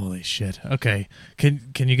 Holy shit. Okay. Can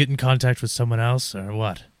you get in contact with someone else or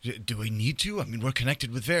what? Do we need to? I mean, we're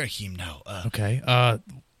connected with Verahim now. Okay.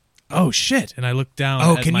 Oh shit. And I look down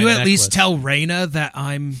Oh, at can my you at necklace. least tell Raina that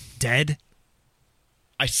I'm dead?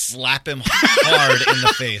 I slap him hard in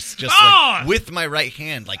the face, just like with my right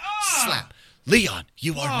hand, like slap. Leon,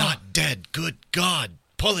 you are not dead. Good God.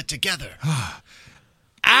 Pull it together.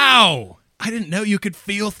 Ow! I didn't know you could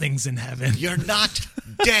feel things in heaven. You're not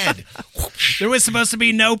dead. There was supposed to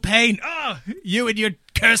be no pain. Oh, you and your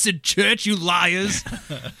cursed church, you liars.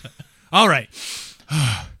 All right.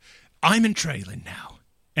 I'm in Trayland now.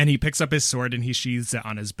 And he picks up his sword and he sheathes it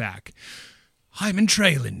on his back. I'm in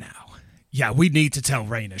Trayland now. Yeah, we need to tell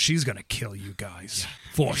Raina. She's going to kill you guys.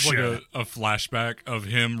 For It's sure. like a flashback of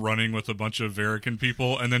him running with a bunch of Verican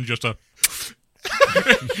people, and then just a...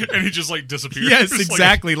 and he just like disappears. Yes, Like,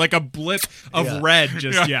 exactly. Like a blip of red.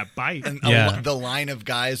 Just, bite. And Yeah. the line of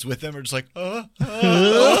guys with him are just like, Oh,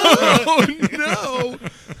 no.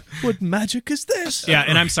 What magic is this? Yeah,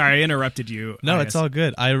 and I'm sorry, I interrupted you. No, I it's guess. all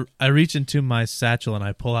good. I reach into my satchel and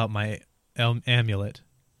I pull out my amulet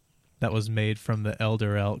that was made from the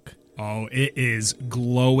Elder Elk. Oh, it is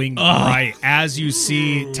glowing bright. As you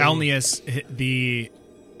see, Telnius,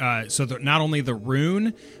 not only the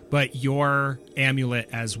rune, but your amulet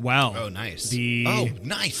as well. oh, nice. The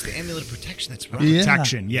nice. The amulet of protection. That's right.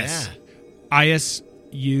 protection, yes. Ias,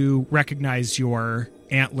 you recognize your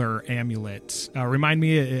antler amulet. Remind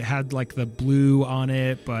me, it had like the blue on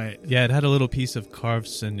it, but... Yeah, it had a little piece of carved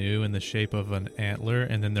sinew in the shape of an antler,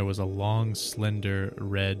 and then there was a long, slender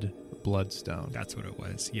red bloodstone. That's what it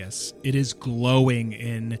was, yes. It is glowing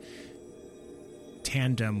in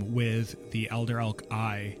tandem with the Elder Elk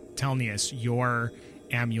eye. Telnius, your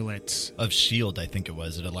amulet... Of shield, I think it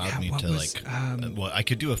was. It allowed me what to was, well, I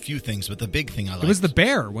could do a few things, but the big thing I liked. It was the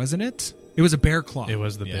bear, wasn't it? It was a bear claw. It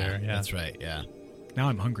was the bear, yeah. That's right, yeah. Now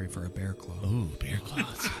I'm hungry for a bear claw. Ooh, bear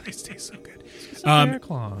claws. These taste so good. Bear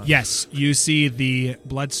claw. Yes, you see the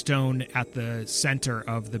bloodstone at the center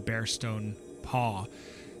of the bearstone paw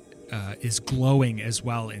is glowing as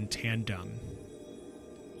well in tandem.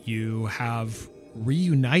 You have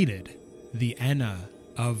reunited the Enna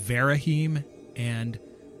of Verahim and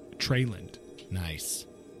Treyland. Nice.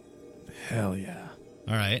 Hell yeah.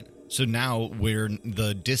 All right. So now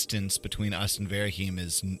the distance between us and Verahim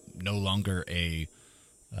is no longer a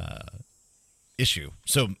issue.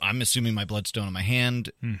 So I'm assuming my bloodstone in my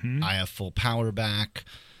hand. Mm-hmm. I have full power back.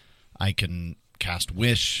 I can cast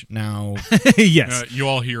Wish now. Yes. You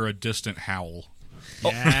all hear a distant howl.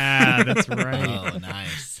 Yeah, that's right. Oh,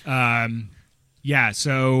 nice. Yeah,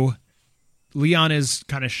 so Leon is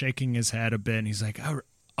kind of shaking his head a bit, and he's like,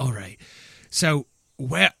 all right. So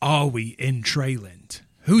where are we in Treyland?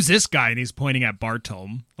 Who's this guy? And he's pointing at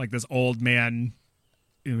Bartolm, like this old man,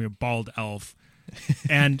 bald elf.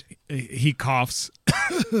 And he coughs.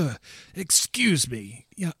 Excuse me.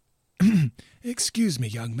 Yeah. Excuse me,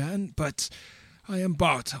 young man, but I am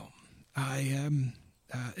Bartolm. I am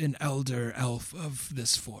an elder elf of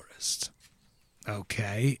this forest.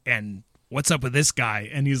 Okay, and what's up with this guy?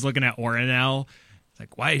 And he's looking at Orinel. It's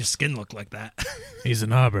like, why does your skin look like that? He's an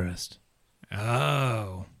arborist.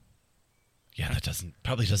 Oh. Yeah, that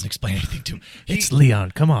probably doesn't explain anything to him. It's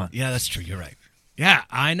Leon. Come on. Yeah, that's true. You're right. Yeah,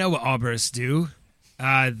 I know what arborists do.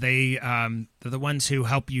 They're the ones who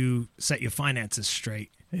help you set your finances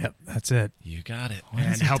straight Yep, that's it. You got it.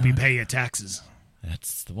 and help you pay your taxes.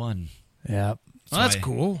 That's the one. Yep. Well, that's why-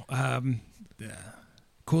 cool.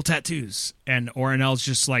 Cool tattoos. And Orinel's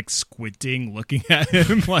just like squinting, looking at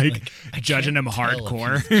him, like judging him tell if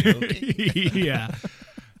hardcore. he's joking. Yeah.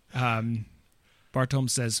 Bartolm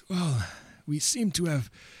says, well, we seem to have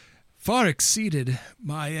far exceeded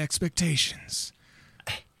my expectations.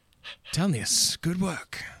 Telnius, good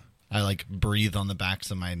work. I breathe on the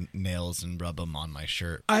backs of my nails and rub them on my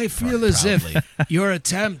shirt. I feel as if your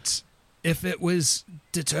attempt, if it was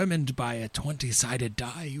determined by a 20-sided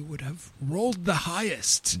die, you would have rolled the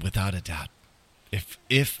highest. Without a doubt.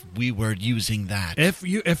 If we were using that.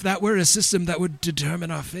 If that were a system that would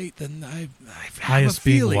determine our fate, then I have Highest a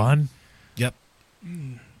feeling. being one. Yep.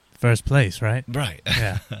 First place, right? Right.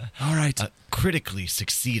 Yeah. All right. Critically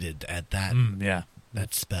succeeded at that Yeah.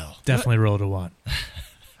 that spell. Definitely rolled a one.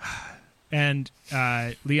 And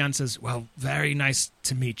Leon says, well, very nice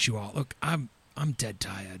to meet you all. Look, I'm dead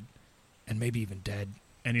tired, and maybe even dead.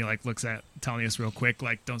 And he looks at Telnius real quick,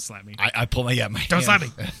 don't slap me. I pull my Don't slap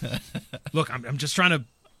hand. me. Look, I'm just trying to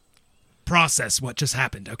process what just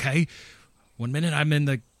happened, okay? One minute I'm in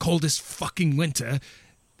the coldest fucking winter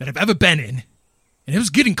that I've ever been in, and it was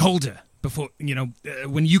getting colder before,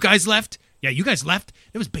 when you guys left. Yeah, you guys left.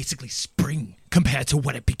 It was basically spring compared to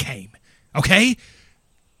what it became, okay?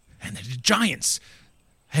 And the giants.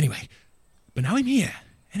 Anyway, but now I'm here,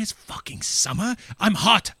 and it's fucking summer. I'm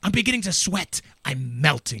hot. I'm beginning to sweat. I'm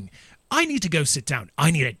melting. I need to go sit down.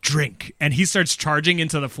 I need a drink. And he starts charging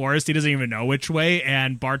into the forest. He doesn't even know which way.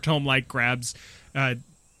 And Bartolm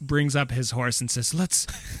brings up his horse and says, "Let's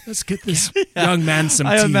get this young man some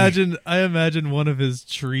tea." I imagine one of his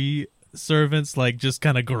tree servants just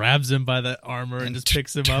kind of grabs him by the armor and just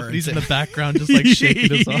picks him up. And he's in the background just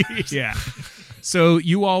shaking his arms. Yeah. So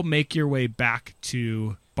you all make your way back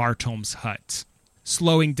to Bartolm's hut,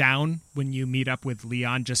 slowing down when you meet up with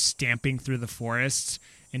Leon, just stamping through the forest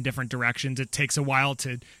in different directions. It takes a while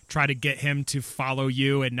to try to get him to follow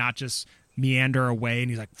you and not just meander away. And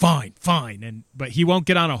he's like, fine. But he won't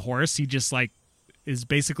get on a horse. He just is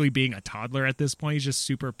basically being a toddler at this point. He's just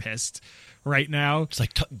super pissed right now. It's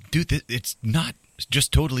dude, it's not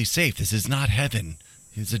just totally safe. This is not heaven.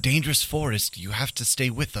 It's a dangerous forest. You have to stay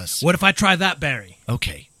with us. What if I try that berry?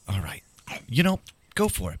 Okay. All right. Go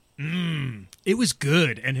for it. It was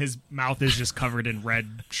good. And his mouth is just covered in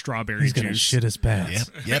red strawberry He's juice. going to shit his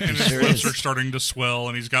pants. Yep. And He his sure lips are is. starting to swell,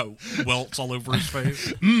 and he's got welts all over his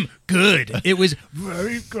face. Good. It was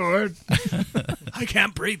very good. I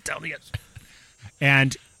can't breathe, tell me it.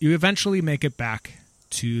 And you eventually make it back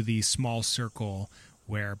to the small circle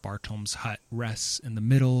where Bartolm's hut rests in the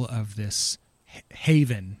middle of this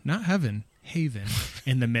haven, not heaven, haven,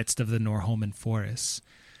 in the midst of the Norholmen forests.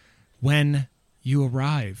 When you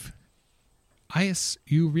arrive,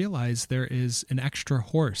 you realize there is an extra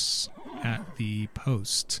horse at the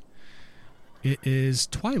post. It is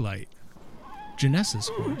Twilight, Janessa's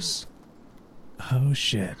horse. Oh,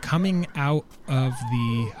 shit. Coming out of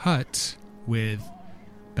the hut with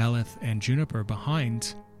Beleth and Juniper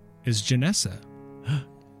behind is Janessa.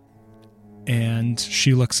 And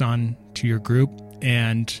she looks on to your group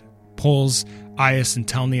and pulls Ias and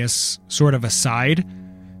Telnius sort of aside,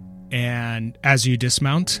 and as you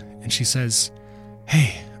dismount, and she says,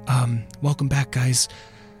 "Hey, welcome back, guys.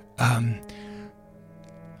 I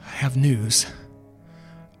have news.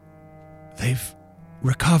 They've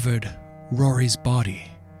recovered Rory's body."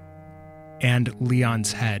 And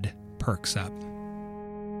Leon's head perks up.